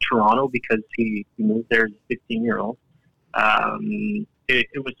to Toronto, because he moved there as a 15-year-old.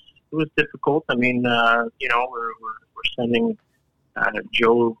 It was difficult. I mean, we're sending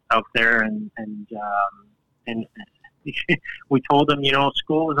Joe out there, and we told him,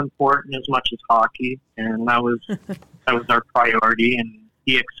 school was important as much as hockey, and that was our priority, and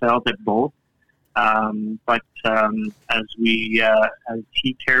he excelled at both. But as he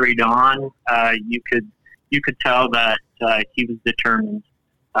carried on, you could tell that he was determined.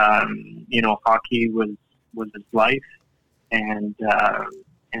 Hockey was his life, and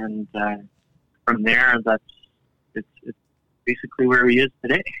from there, it's basically where he is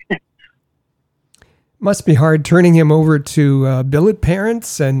today. Must be hard turning him over to billet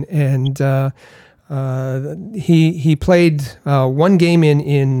parents, and he played one game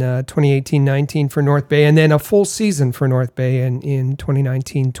in 2018-19 for North Bay, and then a full season for North Bay in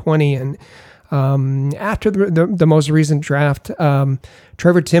 2019-20. And after the most recent draft,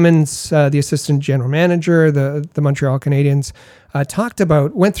 Trevor Timmins, the assistant general manager, the Montreal Canadiens,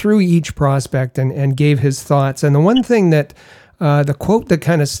 went through each prospect and gave his thoughts. And the one thing that the quote that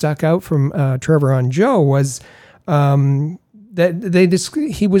kind of stuck out from Trevor on Joe was that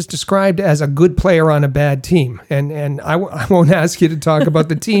he was described as a good player on a bad team. And I won't ask you to talk about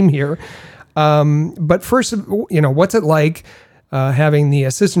the team here. But first, what's it like having the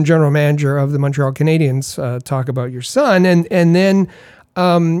assistant general manager of the Montreal Canadiens talk about your son? And then,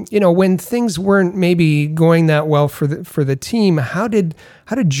 when things weren't maybe going that well for the team, how did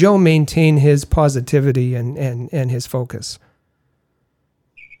Joe maintain his positivity and his focus?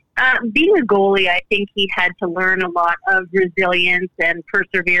 Being a goalie, I think he had to learn a lot of resilience and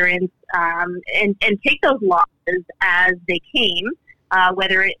perseverance, and take those losses as they came,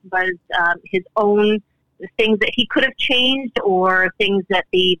 whether it was his own things that he could have changed or things that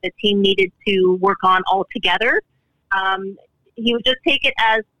the team needed to work on altogether. He would just take it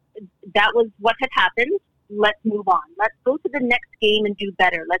as that was what had happened. Let's move on. Let's go to the next game and do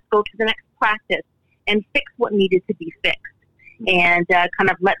better. Let's go to the next practice and fix what needed to be fixed. And kind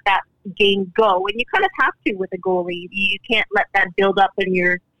of let that game go. And you kind of have to with a goalie. You can't let that build up in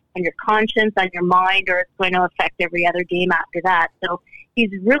your conscience, on your mind, or it's going to affect every other game after that. So he's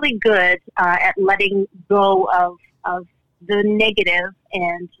really good at letting go of the negative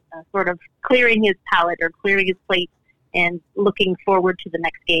and sort of clearing his palate or clearing his plate and looking forward to the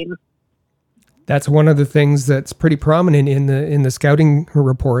next game. That's one of the things that's pretty prominent in the scouting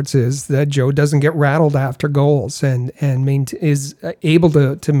reports, is that Joe doesn't get rattled after goals and is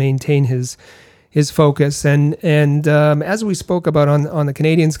able to maintain his focus. And as we spoke about on the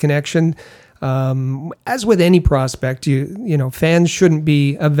Canadiens connection, as with any prospect, fans shouldn't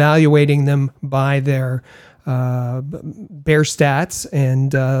be evaluating them by their bare stats.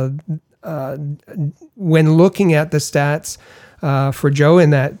 And when looking at the stats, for Joe in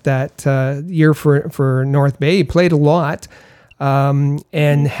that year for North Bay, he played a lot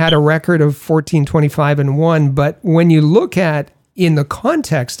and had a record of 14-25-1. But when you look at in the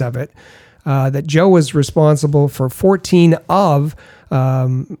context of it, that Joe was responsible for 14 of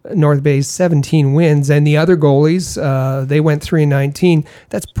North Bay's 17 wins, and the other goalies they went 3-19.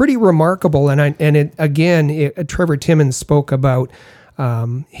 That's pretty remarkable. And Trevor Timmins spoke about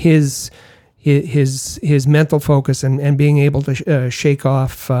his mental focus and being able to shake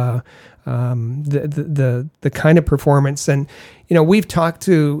off the kind of performance. And we've talked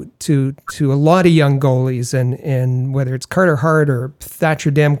to a lot of young goalies, and whether it's Carter Hart or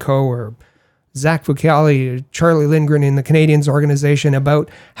Thatcher Demko or Zach Fucali or Charlie Lindgren in the Canadiens organization about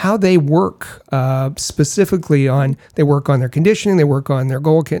how they work specifically they work on their conditioning, they work on their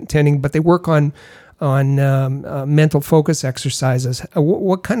goaltending, but they work on mental focus exercises.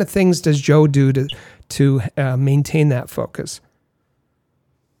 What kind of things does Joe do to maintain that focus?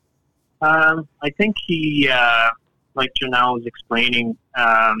 I think he, like Janelle was explaining,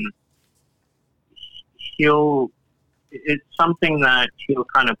 it's something that he'll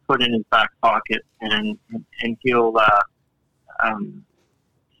kind of put in his back pocket, and he'll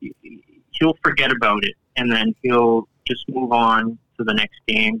forget about it, and then he'll just move on to the next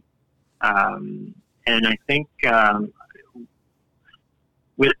game. And I think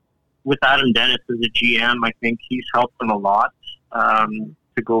with Adam Dennis as a GM, I think he's helped them a lot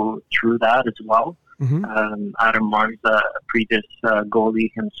to go through that as well. Mm-hmm. Adam Marr's a previous goalie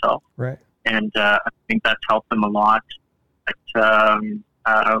himself, right? And I think that's helped them a lot. But,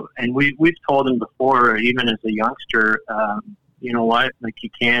 and we've told him before, even as a youngster, you know what? Like, you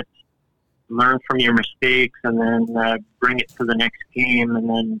can't learn from your mistakes and then bring it to the next game and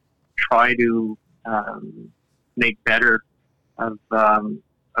then try to make better of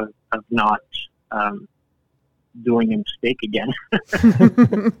not doing a mistake again.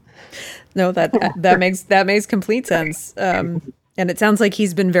 No, that makes complete sense. And it sounds like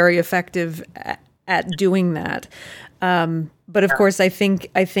he's been very effective at doing that. But of course, I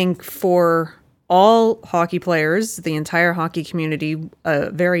think for all hockey players, the entire hockey community, a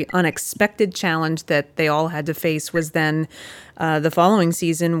very unexpected challenge that they all had to face was then the following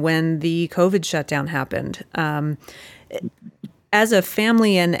season when the COVID shutdown happened. As a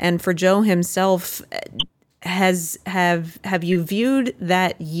family and for Joe himself, have you viewed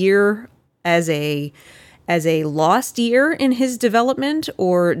that year as a lost year in his development,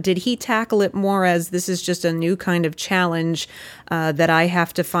 or did he tackle it more as this is just a new kind of challenge that I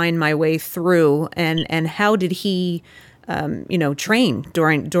have to find my way through? And how did he, train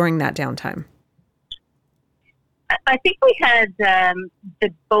during that downtime? I think we had the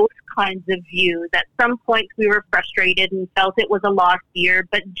both kinds of views. At some points, we were frustrated and felt it was a lost year.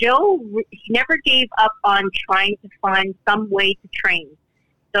 But Joe, he never gave up on trying to find some way to train.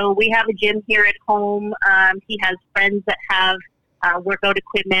 So we have a gym here at home. He has friends that have workout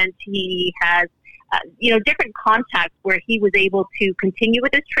equipment. He has, different contacts where he was able to continue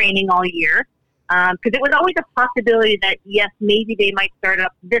with his training all year. Because it was always a possibility that, yes, maybe they might start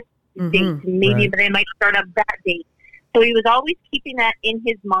up this date, and maybe they might start up that date. So he was always keeping that in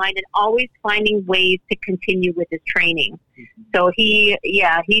his mind and always finding ways to continue with his training. Mm-hmm. So he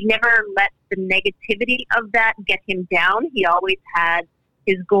never let the negativity of that get him down. He always had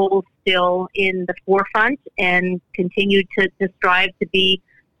his goals still in the forefront and continued to strive to be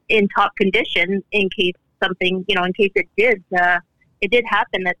in top condition in case something, in case it did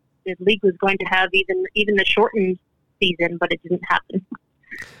happen that the league was going to have even the shortened season, but it didn't happen.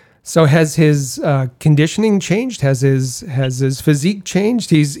 So has his conditioning changed? Has his physique changed?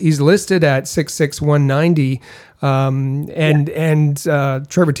 He's listed at 6'6", 190, and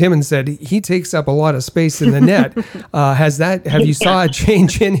Trevor Timmons said he takes up a lot of space in the net. Have you saw a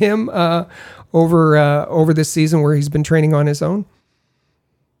change in him over this season where he's been training on his own?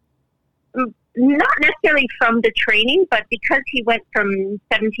 Not necessarily from the training, but because he went from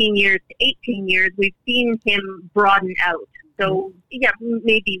 17 years to 18 years, we've seen him broaden out. So,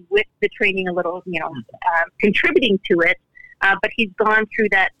 maybe with the training a little, contributing to it, but he's gone through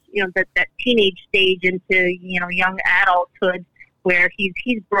that, that teenage stage into, young adulthood where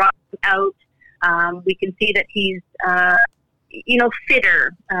he's broadened out. We can see that he's,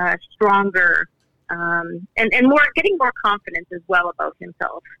 fitter, stronger, and getting more confidence as well about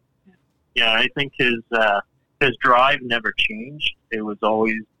himself. Yeah, I think his drive never changed. It was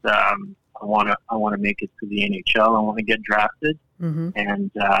always, I want to make it to the NHL. I want to get drafted. Mm-hmm.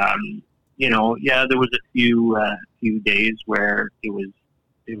 And there was a few days where it was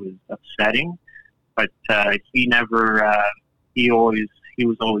upsetting, but he never. He was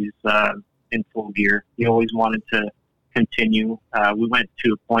always in full gear. He always wanted to continue. We went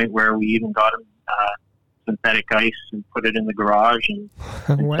to a point where we even got him synthetic ice and put it in the garage and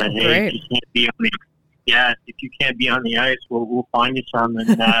said, "Hey, if you can't be on the if you can't be on the ice, we'll find you some."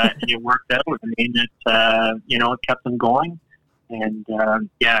 And it worked out. I mean, it kept him going. And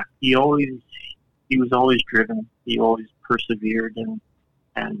he was always driven. He always persevered,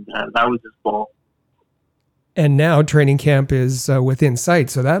 and that was his goal. And now training camp is within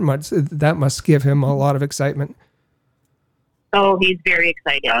sight, so that must give him a lot of excitement. Oh, he's very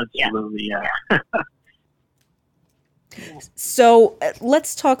excited. Absolutely, yeah. So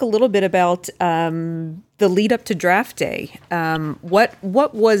let's talk a little bit about the lead up to draft day. What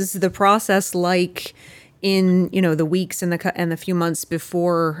was the process like in the weeks and the few months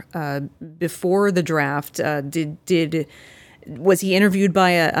before the draft? Was he interviewed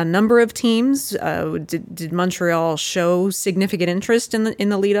by a number of teams? Did Montreal show significant interest in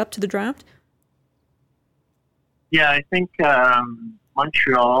the lead up to the draft? Yeah, I think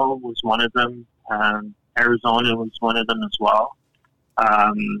Montreal was one of them. Arizona was one of them as well.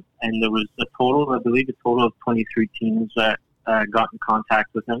 And there was a total of 23 teams that got in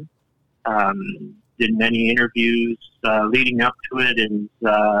contact with him. Did many interviews leading up to it, and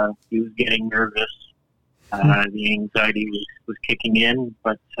he was getting nervous. The anxiety was kicking in,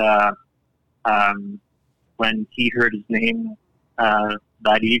 but when he heard his name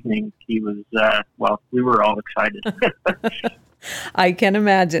that evening, he was, we were all excited. I can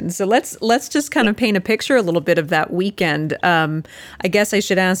imagine. So let's just kind of paint a picture a little bit of that weekend. I guess I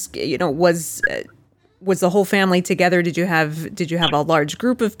should ask, was the whole family together? Did you have a large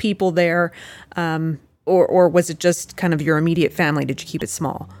group of people there? Or was it just kind of your immediate family? Did you keep it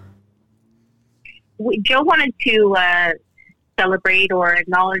small? Joe wanted to celebrate or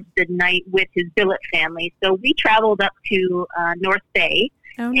acknowledge the night with his billet family. So we traveled up to North Bay.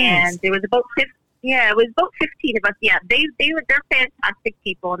 Oh, nice. And there was about 15 of us. Yeah, they're fantastic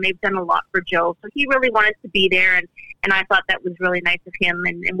people, and they've done a lot for Joe. So he really wanted to be there, and I thought that was really nice of him,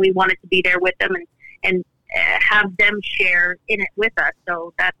 and we wanted to be there with them and have them share in it with us.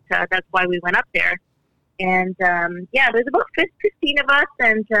 So that's why we went up there. And there's about 15 of us,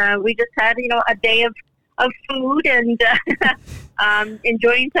 and we just had a day of food and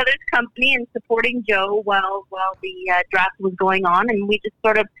enjoying each other's company and supporting Joe while the draft was going on, and we just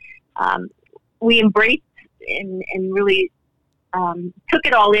sort of we embraced and really took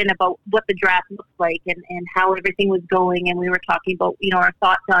it all in about what the draft looks like and how everything was going. And we were talking about, our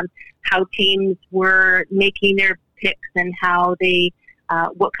thoughts on how teams were making their picks and how they,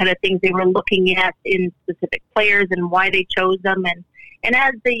 what kind of things they were looking at in specific players and why they chose them. And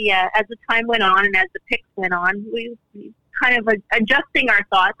as the time went on and as the picks went on, we kind of adjusting our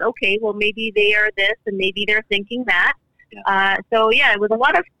thoughts. Okay, well, maybe they are this and maybe they're thinking that. It was a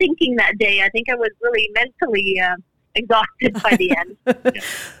lot of thinking that day. I think I was really mentally exhausted by the end.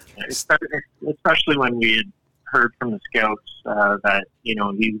 Especially when we had heard from the scouts that he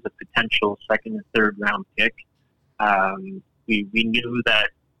was a potential second and third round pick. We knew that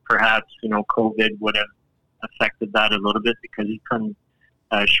perhaps COVID would have affected that a little bit because he couldn't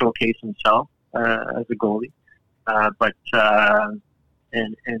showcase himself as a goalie. But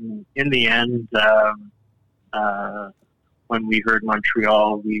in the end. When we heard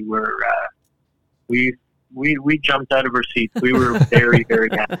Montreal, we were we jumped out of our seats. We were very, very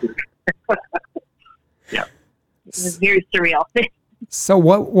happy. Yeah, it was very surreal. So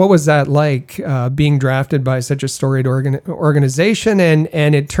what was that like being drafted by such a storied organization?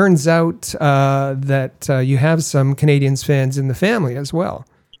 And it turns out that you have some Canadiens fans in the family as well.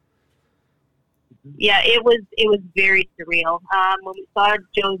 Yeah, it was very surreal. When we saw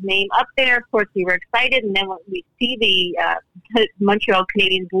Joe's name up there, of course, we were excited. And then when we see the Montreal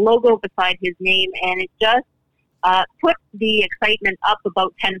Canadiens logo beside his name, and it just put the excitement up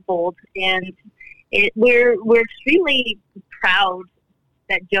about tenfold. And we're extremely proud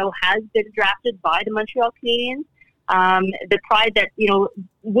that Joe has been drafted by the Montreal Canadiens. The pride that,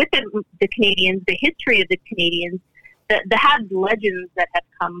 with the Canadiens, the history of the Canadiens, the Habs legends that have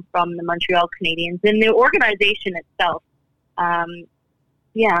come from the Montreal Canadiens and the organization itself.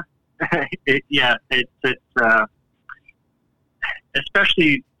 It's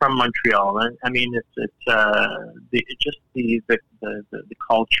especially from Montreal. I mean, it's just the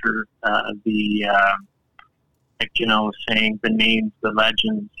culture, saying the names, the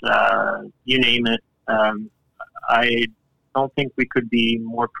legends, you name it. I don't think we could be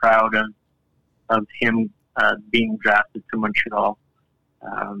more proud of him being drafted to Montreal.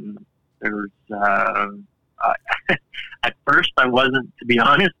 At first, I wasn't, to be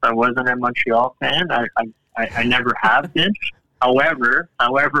honest, I wasn't a Montreal fan. I never have been. However,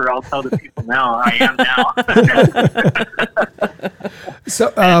 I'll tell the people now, I am now.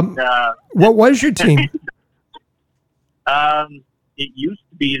 So, what was your team? It used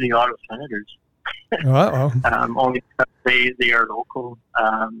to be the Ottawa Senators. Uh-oh. Only because they are local.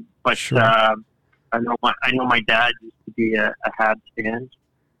 But sure. I know my dad used to be a Habs fan,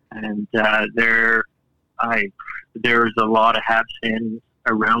 and there's a lot of Habs fans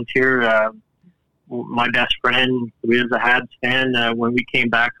around here. My best friend, who is a Habs fan, when we came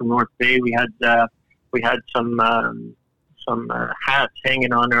back from North Bay, we had some some hats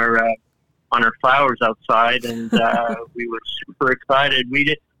hanging on our flowers outside, and we were super excited.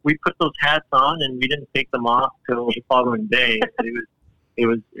 We put those hats on, and we didn't take them off till the following day. It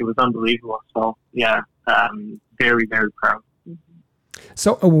was unbelievable. So yeah, very, very proud.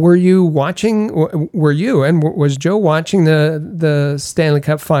 So were you watching? Were you and was Joe watching the Stanley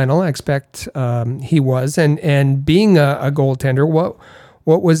Cup final? I expect he was. And being a goaltender,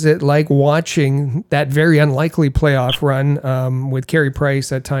 what was it like watching that very unlikely playoff run with Carey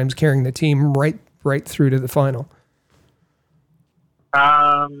Price at times carrying the team right through to the final?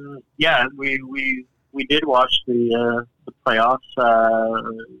 Yeah, we did watch the playoffs.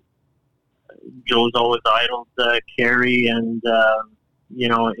 Joe's always idoled Carey, and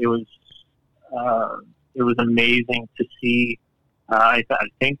it was amazing to see. I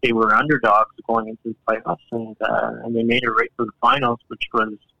think they were underdogs going into the playoffs, and they made it right to the finals, which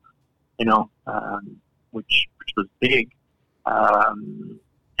was, which was big. And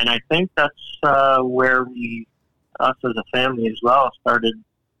I think that's where us as a family as well, started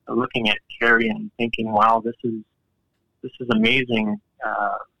looking at Carey and thinking, "Wow, this is amazing."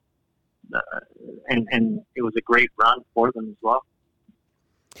 And it was a great run for them as well.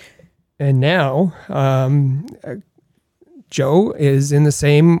 And now, Joe is in the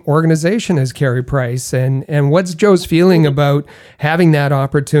same organization as Carey Price. And what's Joe's feeling about having that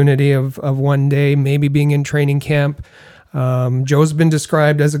opportunity of one day maybe being in training camp? Joe's been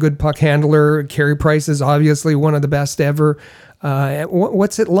described as a good puck handler. Carey Price is obviously one of the best ever.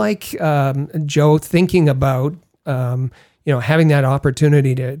 What's it like, Joe, thinking about having that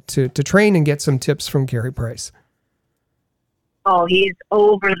opportunity to train and get some tips from Carey Price? Oh, he's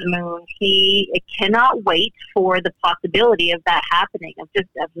over the moon. He cannot wait for the possibility of that happening, of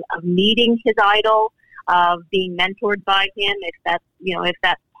meeting his idol, of being mentored by him, if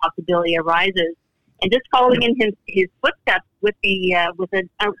that possibility arises, and just following in his footsteps with an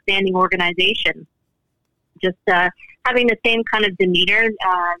outstanding organization. Just having the same kind of demeanor.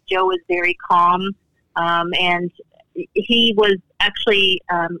 Joe is very calm, and he was actually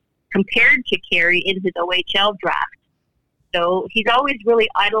compared to Carey in his OHL draft. So he's always really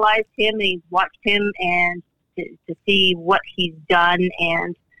idolized him, and he's watched him and to see what he's done,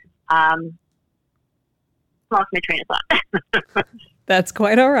 and lost my train of thought. That's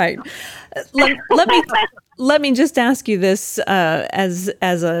quite all right. Let me just ask you this as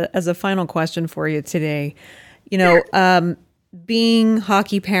a final question for you today. Being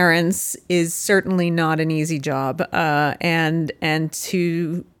hockey parents is certainly not an easy job, and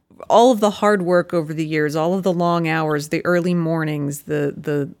to all of the hard work over the years, all of the long hours, the early mornings,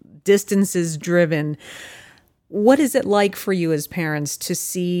 the distances driven. What is it like for you as parents to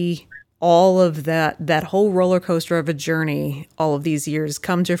see all of that whole roller coaster of a journey, all of these years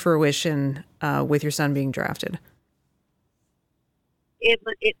come to fruition with your son being drafted? It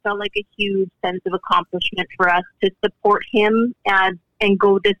felt like a huge sense of accomplishment for us to support him and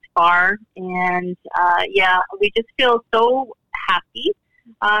go this far. And we just feel so happy.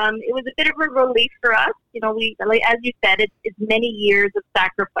 It was a bit of a relief for us. As you said, it's many years of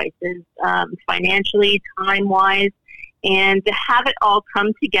sacrifices, financially, time-wise, and to have it all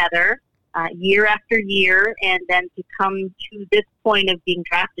come together year after year, and then to come to this point of being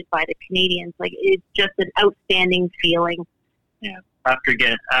drafted by the Canadians, it's just an outstanding feeling. Yeah. After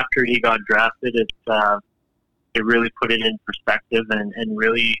he got drafted, it really put it in perspective, and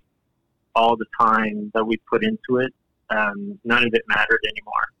really all the time that we put into it, none of it mattered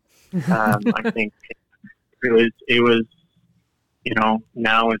anymore. I think it was now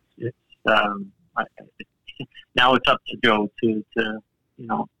now it's up to Joe to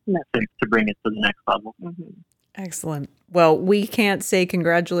bring it to the next level. Mm-hmm. Excellent. Well, we can't say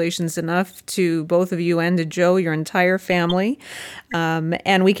congratulations enough to both of you and to Joe, your entire family.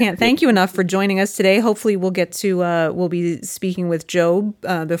 And we can't thank you enough for joining us today. Hopefully we'll be speaking with Joe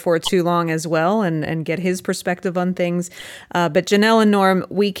before too long as well, and get his perspective on things. But Janelle and Norm,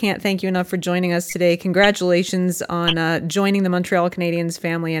 we can't thank you enough for joining us today. Congratulations on joining the Montreal Canadiens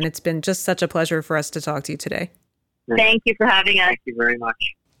family. And it's been just such a pleasure for us to talk to you today. Thank you for having us. Thank you very much.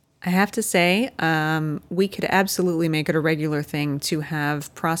 I have to say, we could absolutely make it a regular thing to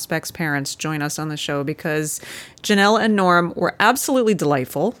have prospects' parents join us on the show, because Janelle and Norm were absolutely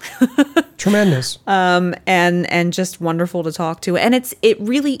delightful. Tremendous. And just wonderful to talk to. And it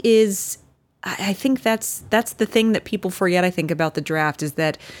really is, I think that's the thing that people forget, I think, about the draft, is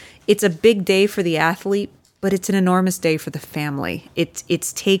that it's a big day for the athlete, but it's an enormous day for the family.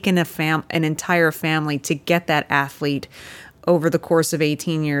 It's taken an entire family to get that athlete over the course of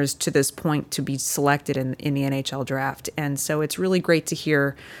 18 years to this point to be selected in the NHL draft. And so it's really great to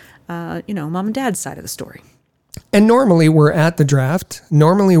hear, Mom and Dad's side of the story. And normally we're at the draft.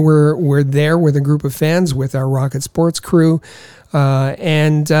 Normally we're there with a group of fans with our Rocket Sports crew,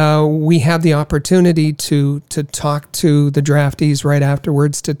 and we have the opportunity to talk to the draftees right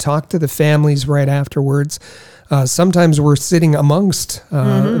afterwards, to talk to the families right afterwards. Sometimes we're sitting amongst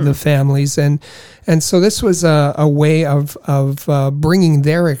the families, and so this was a way of bringing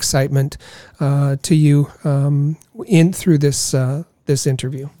their excitement to you in through this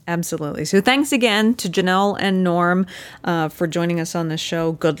interview. Absolutely. So thanks again to Janelle and Norm for joining us on the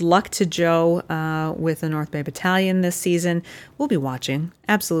show. Good luck to Joe with the North Bay Battalion this season. We'll be watching.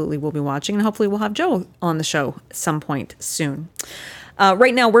 Absolutely, we'll be watching. And hopefully we'll have Joe on the show at some point soon.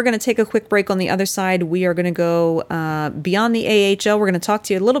 Right now, we're going to take a quick break. On the other side, we are going to go beyond the AHL. We're going to talk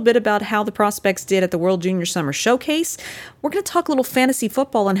to you a little bit about how the prospects did at the World Junior Summer Showcase. We're going to talk a little fantasy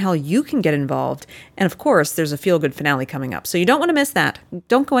football and how you can get involved. And of course, there's a feel-good finale coming up. So you don't want to miss that.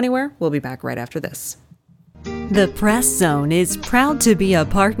 Don't go anywhere. We'll be back right after this. The Press Zone is proud to be a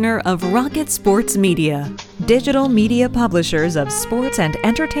partner of Rocket Sports Media, digital media publishers of sports and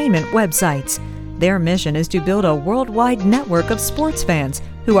entertainment websites. Their mission is to build a worldwide network of sports fans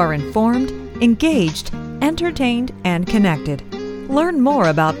who are informed, engaged, entertained, and connected. Learn more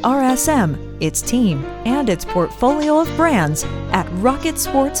about RSM, its team, and its portfolio of brands at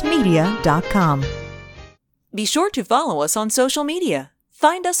rocketsportsmedia.com. Be sure to follow us on social media.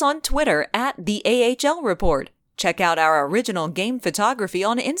 Find us on Twitter at the AHL Report. Check out our original game photography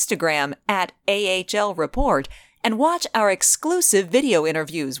on Instagram at AHL Report. And watch our exclusive video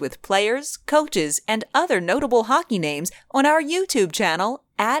interviews with players, coaches, and other notable hockey names on our YouTube channel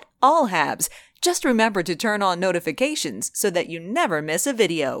at All Habs. Just remember to turn on notifications so that you never miss a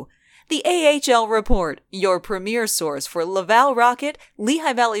video. The AHL Report, your premier source for Laval Rocket,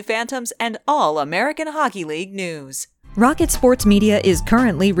 Lehigh Valley Phantoms, and all American Hockey League news. Rocket Sports Media is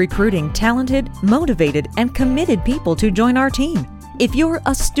currently recruiting talented, motivated, and committed people to join our team. If you're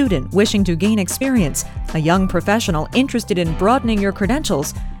a student wishing to gain experience, a young professional interested in broadening your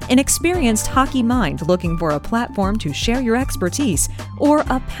credentials, an experienced hockey mind looking for a platform to share your expertise, or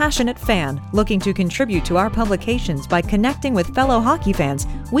a passionate fan looking to contribute to our publications by connecting with fellow hockey fans,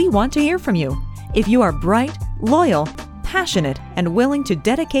 we want to hear from you. If you are bright, loyal, passionate, and willing to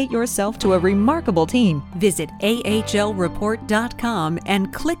dedicate yourself to a remarkable team, visit ahlreport.com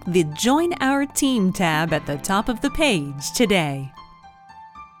and click the Join Our Team tab at the top of the page today.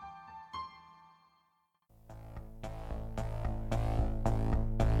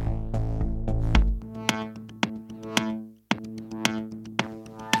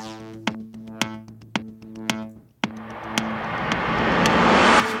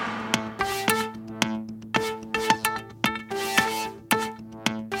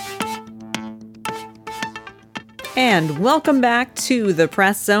 And welcome back to the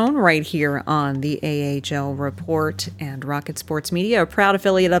Press Zone right here on the AHL Report and Rocket Sports Media, a proud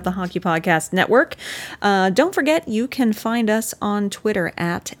affiliate of the Hockey Podcast Network. Don't forget, you can find us on Twitter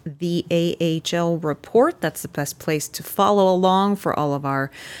at the AHL Report. That's the best place to follow along for all of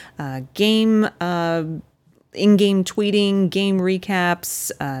our game in-game tweeting, game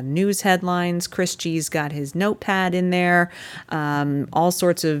recaps, news headlines. Chris G's got his notepad in there, all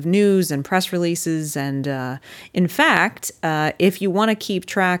sorts of news and press releases. And in fact, if you want to keep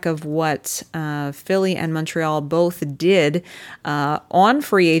track of what Philly and Montreal both did on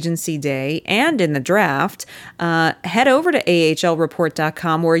free agency day and in the draft, head over to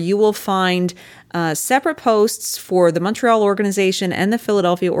ahlreport.com, where you will find separate posts for the Montreal organization and the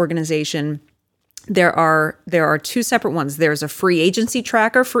Philadelphia organization. There are two separate ones. There's a free agency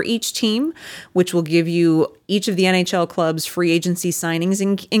tracker for each team, which will give you each of the NHL clubs' free agency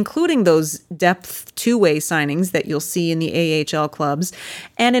signings, including those depth two-way signings that you'll see in the AHL clubs.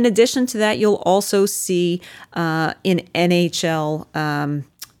 And in addition to that, you'll also see in NHL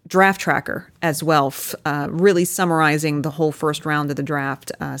draft tracker as well, really summarizing the whole first round of the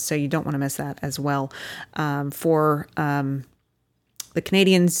draft. So you don't want to miss that as well. For the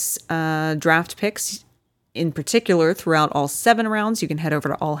Canadiens' draft picks, in particular, throughout all 7 rounds, you can head over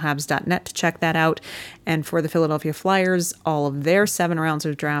to allhabs.net to check that out. And for the Philadelphia Flyers, all of their 7 rounds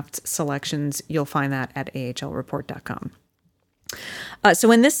of draft selections, you'll find that at ahlreport.com. So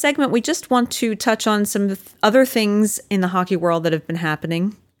in this segment, we just want to touch on some other things in the hockey world that have been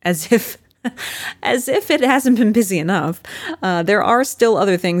happening, as if it hasn't been busy enough. There are still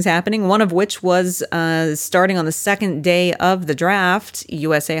other things happening, one of which was starting on the second day of the draft.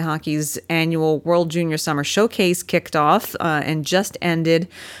 USA Hockey's annual World Junior Summer Showcase kicked off and just ended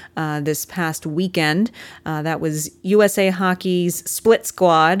this past weekend. That was USA Hockey's split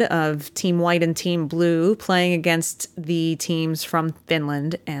squad of Team White and Team Blue playing against the teams from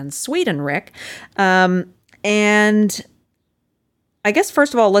Finland and Sweden, Rick. And I guess,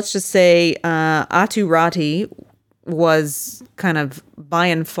 first of all, let's just say Aatu Räty was kind of by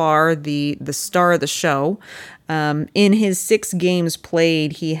and far the star of the show. In his 6 games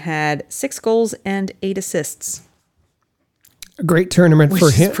played, he had 6 goals and 8 assists. A great tournament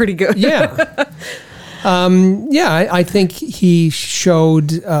for him. Pretty good. Yeah. I think he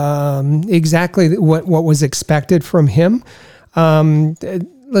showed exactly what was expected from him.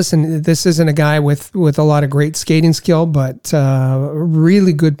 Listen, this isn't a guy with a lot of great skating skill, but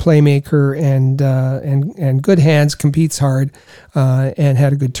really good playmaker and good hands, competes hard, and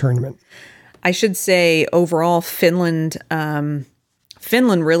had a good tournament. I should say overall, Finland really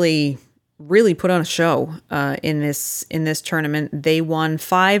put on a show in this tournament. They won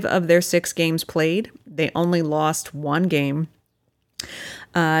 5 of their 6 games played. They only lost 1 game.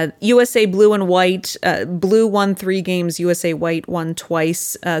 USA Blue and White, Blue won 3 games, USA White won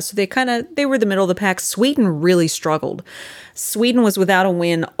twice. So they were the middle of the pack. Sweden really struggled. Sweden was without a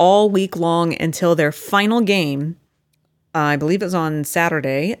win all week long until their final game. I believe it was on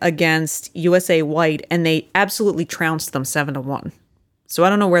Saturday against USA White, and they absolutely trounced them 7-1. So I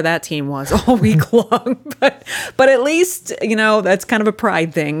don't know where that team was all week long, but at least, that's kind of a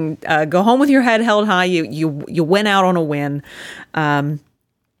pride thing. Go home with your head held high. You went out on a win.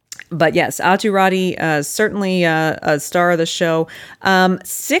 But yes, Aatu Räty, certainly a star of the show.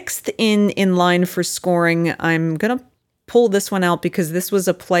 6th in line for scoring. I'm going to pull this one out because this was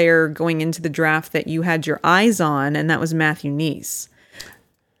a player going into the draft that you had your eyes on, and that was Matthew Nees.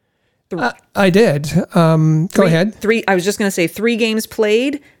 I did. Go ahead. 3. I was just going to say 3 games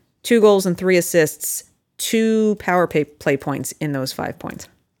played, 2 goals and 3 assists, 2 power play points in those 5 points.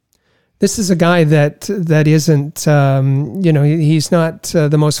 This is a guy that isn't, he's not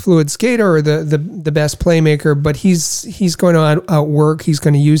the most fluid skater or the best playmaker, but he's going to outwork. He's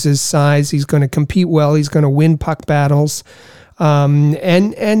going to use his size. He's going to compete well. He's going to win puck battles,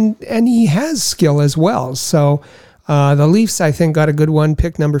 and he has skill as well. So the Leafs, I think, got a good one.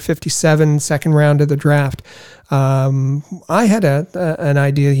 Pick number 57, second round of the draft. I had an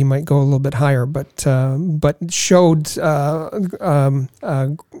idea he might go a little bit higher, but showed.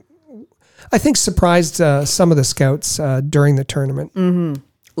 I think surprised some of the scouts during the tournament. Mm-hmm.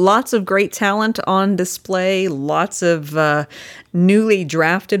 Lots of great talent on display. Lots of newly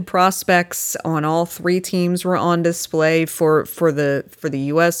drafted prospects on all 3 teams were on display for the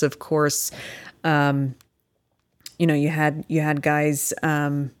U.S. Of course, you had guys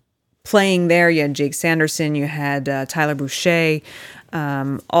playing there. You had Jake Sanderson. You had Tyler Boucher.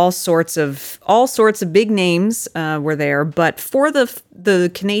 All sorts of big names were there, but for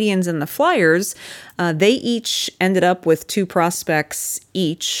the Canadians and the Flyers, they each ended up with 2 prospects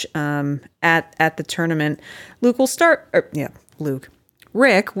each at the tournament. Rick will start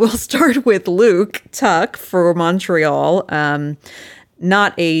with Luke Tuck for Montreal.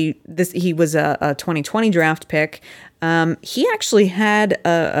 He was a 2020 draft pick. He actually had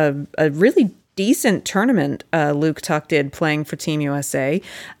a really decent tournament, Luke Tuck did, playing for Team USA.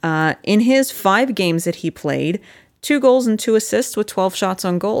 In his 5 games that he played, 2 goals and 2 assists with 12 shots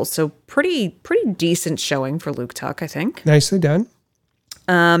on goal. So pretty decent showing for Luke Tuck, I think. Nicely done.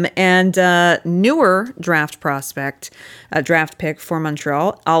 And newer draft pick for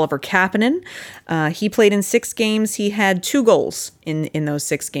Montreal, Oliver Kapanen. He played in 6 games. He had 2 goals in those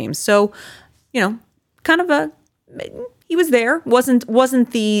 6 games. So, kind of he was there. Wasn't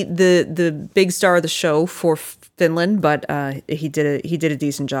the big star of the show for Finland, but he did a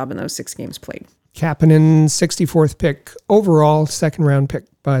decent job in those 6 games played. Kapanen, 64th pick overall, second round pick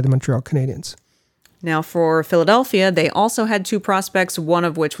by the Montreal Canadiens. Now for Philadelphia, they also had 2 prospects, one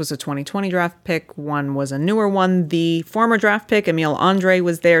of which was a 2020 draft pick, one was a newer one. The former draft pick, Emil Andre,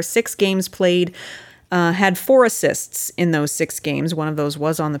 was there, 6 games played. Had 4 assists in those 6 games. One of those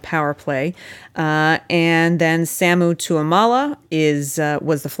was on the power play. And then Samu Tuomala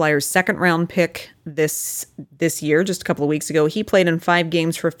was the Flyers' second round pick this year, just a couple of weeks ago. He played in 5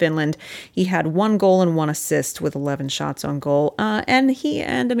 games for Finland. He had 1 goal and 1 assist with 11 shots on goal. And he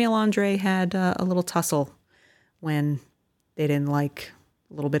and Emil Andre had a little tussle when they didn't like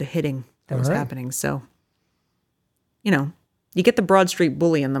a little bit of hitting that was happening. So, you get the Broad Street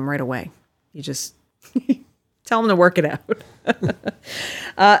bully in them right away. You just tell them to work it out.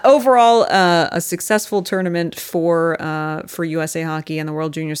 Overall, a successful tournament for USA Hockey and the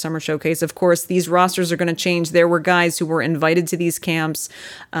World Junior Summer Showcase. Of course, these rosters are going to change. There were guys who were invited to these camps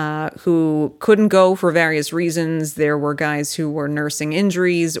who couldn't go for various reasons. There were guys who were nursing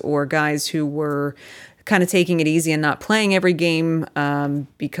injuries or guys who were kind of taking it easy and not playing every game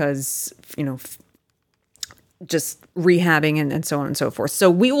because, just rehabbing and so on and so forth. So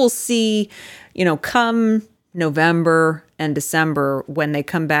we will see, come November and December, when they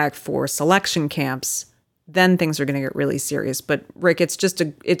come back for selection camps, then things are going to get really serious. But Rick,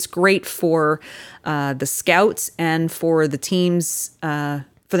 it's great for the scouts and for the teams, for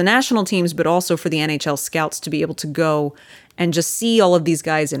the national teams, but also for the NHL scouts to be able to go and just see all of these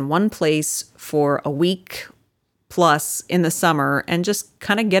guys in one place for a week plus in the summer and just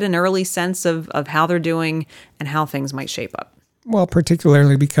kind of get an early sense of how they're doing and how things might shape up. Well,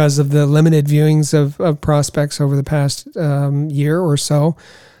 particularly because of the limited viewings of prospects over the past year or so.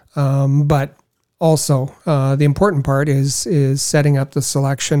 But also, the important part is setting up the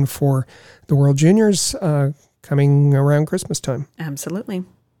selection for the World Juniors coming around Christmas time. Absolutely.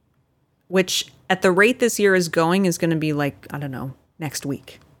 Which, at the rate this year is going to be like, I don't know, next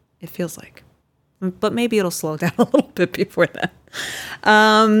week. It feels like. But maybe it'll slow down a little bit before that.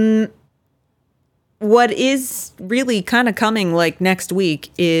 What is really kind of coming like next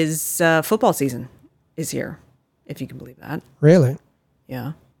week is football season is here, if you can believe that. Really?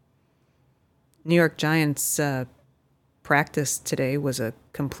 Yeah. New York Giants practice today was a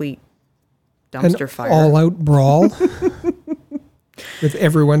complete dumpster fire. All-out brawl with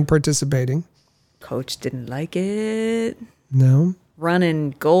everyone participating. Coach didn't like it. No.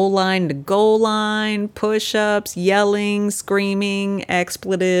 Running goal line to goal line, push-ups, yelling, screaming,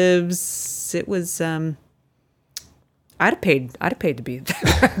 expletives. It was I'd have paid to be at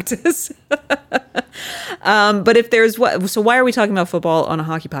that practice. But if there's so why are we talking about football on a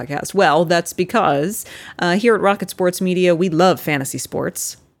hockey podcast? Well, that's because here at Rocket Sports Media, we love fantasy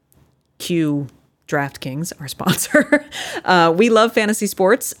sports. Cue DraftKings, our sponsor. We love fantasy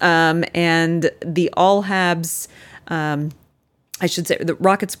sports, and the All Habs. I should say that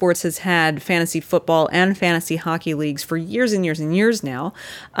Rocket Sports has had fantasy football and fantasy hockey leagues for years and years and years now.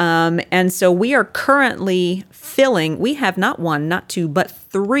 And so we are currently we have not one, not two, but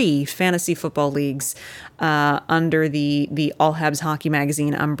 3 fantasy football leagues under the All Habs Hockey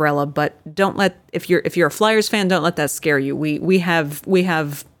Magazine umbrella. But if you're a Flyers fan, don't let that scare you. We have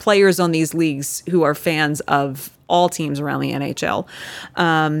players on these leagues who are fans of all teams around the NHL.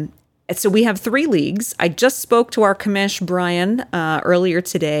 So we have 3 leagues. I just spoke to our commish, Brian, earlier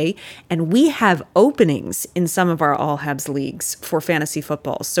today, and we have openings in some of our All Habs leagues for fantasy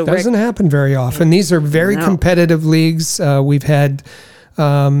football. So doesn't happen very often. These are very competitive leagues. We've had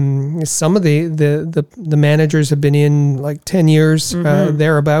some of the managers have been in like 10 years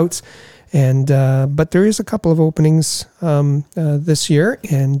thereabouts, and but there is a couple of openings this year,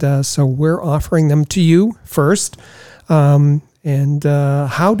 and so we're offering them to you first. And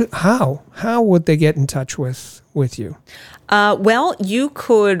how would they get in touch with you? Well, you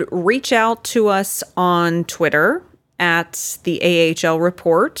could reach out to us on Twitter at the AHL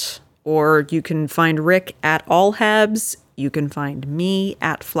Report, or you can find Rick at All Habs. You can find me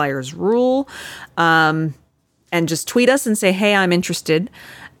at Flyers Rule, and just tweet us and say, "Hey, I'm interested."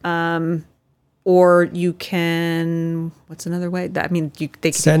 Or you can. What's another way? They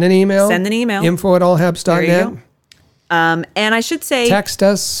can send an email. Send an email. info@allhabs.net. And I should say... Text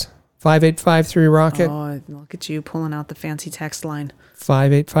us, 5853-ROCKET. Oh, look at you pulling out the fancy text line.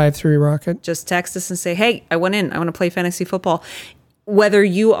 5853-ROCKET. Just text us and say, hey, I want to play fantasy football. Whether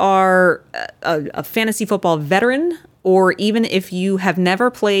you are a fantasy football veteran or even if you have never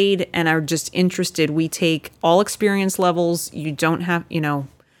played and are just interested, we take all experience levels. You don't have,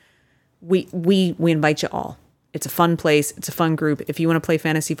 we invite you all. It's a fun place. It's a fun group. If you want to play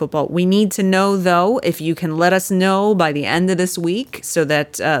fantasy football, we need to know, though, if you can let us know by the end of this week so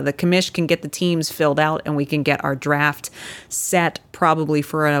that the commish can get the teams filled out and we can get our draft set probably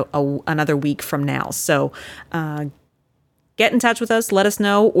for another week from now. So get in touch with us. Let us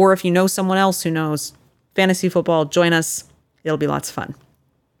know. Or if you know someone else who knows fantasy football, join us. It'll be lots of fun.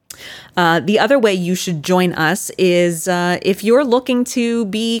 The other way you should join us is if you're looking to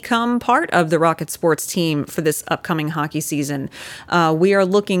become part of the Rocket Sports team for this upcoming hockey season. We are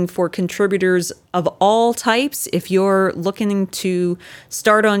looking for contributors of all types. If you're looking to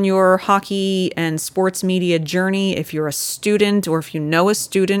start on your hockey and sports media journey, if you're a student or if you know a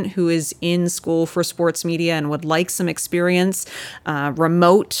student who is in school for sports media and would like some experience,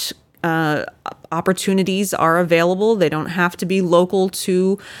 remote opportunities are available. They don't have to be local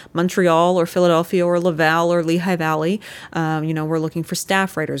to Montreal or Philadelphia or Laval or Lehigh Valley. We're looking for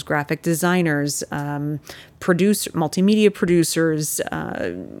staff writers, graphic designers, multimedia producers,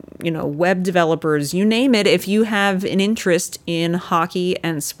 web developers, you name it. If you have an interest in hockey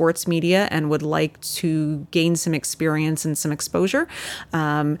and sports media and would like to gain some experience and some exposure,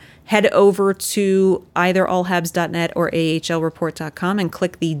 head over to either allhabs.net or ahlreport.com and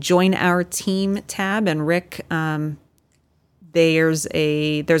click the Join Our Team tab. And Rick, there's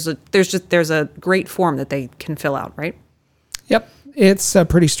a great form that they can fill out, right? Yep. It's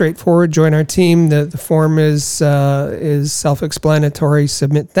pretty straightforward. Join our team. The form is self-explanatory.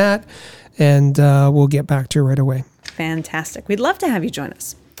 Submit that, and we'll get back to you right away. Fantastic. We'd love to have you join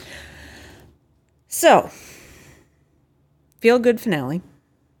us. So, feel good finale.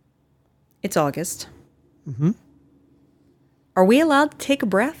 It's August. Mm-hmm. Are we allowed to take a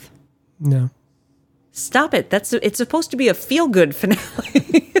breath? No. Stop it. It's supposed to be a feel-good finale.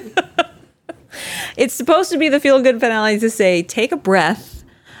 It's supposed to be the feel-good finale to say, take a breath.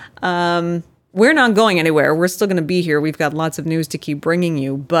 We're not going anywhere. We're still going to be here. We've got lots of news to keep bringing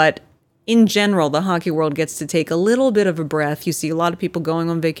you. But in general, the hockey world gets to take a little bit of a breath. You see a lot of people going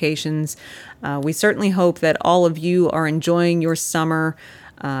on vacations. We certainly hope that all of you are enjoying your summer.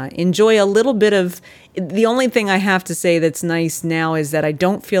 Enjoy a little bit of... The only thing I have to say that's nice now is that I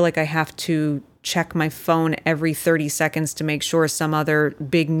don't feel like I have to check my phone every 30 seconds to make sure some other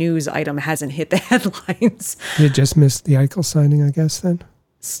big news item hasn't hit the headlines. You just missed the Eichel signing, I guess, then?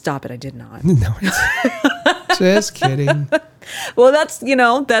 Stop it, I did not. No, just kidding. Well, it's going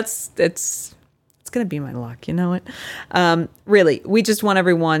to be my luck, you know what? Really, we just want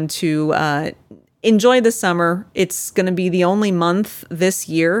everyone to enjoy the summer. It's going to be the only month this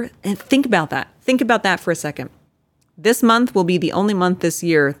year. And think about that. Think about that for a second. This month will be the only month this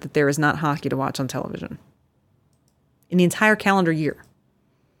year that there is not hockey to watch on television. In the entire calendar year.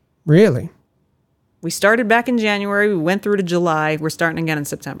 Really? We started back in January. We went through to July. We're starting again in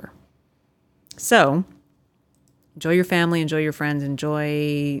September. So, enjoy your family. Enjoy your friends.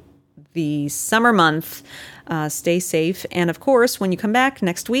 Enjoy the summer month. Stay safe. And of course, when you come back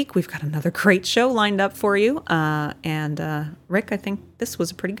next week, we've got another great show lined up for you. And Rick, I think this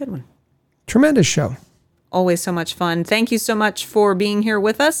was a pretty good one. Tremendous show. Always so much fun. Thank you so much for being here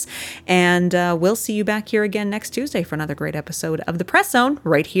with us. And we'll see you back here again next Tuesday for another great episode of The Press Zone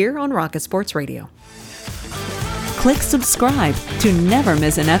right here on Rocket Sports Radio. Click subscribe to never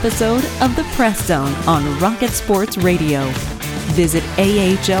miss an episode of The Press Zone on Rocket Sports Radio. Visit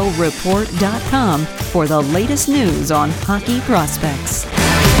ahlreport.com for the latest news on hockey prospects.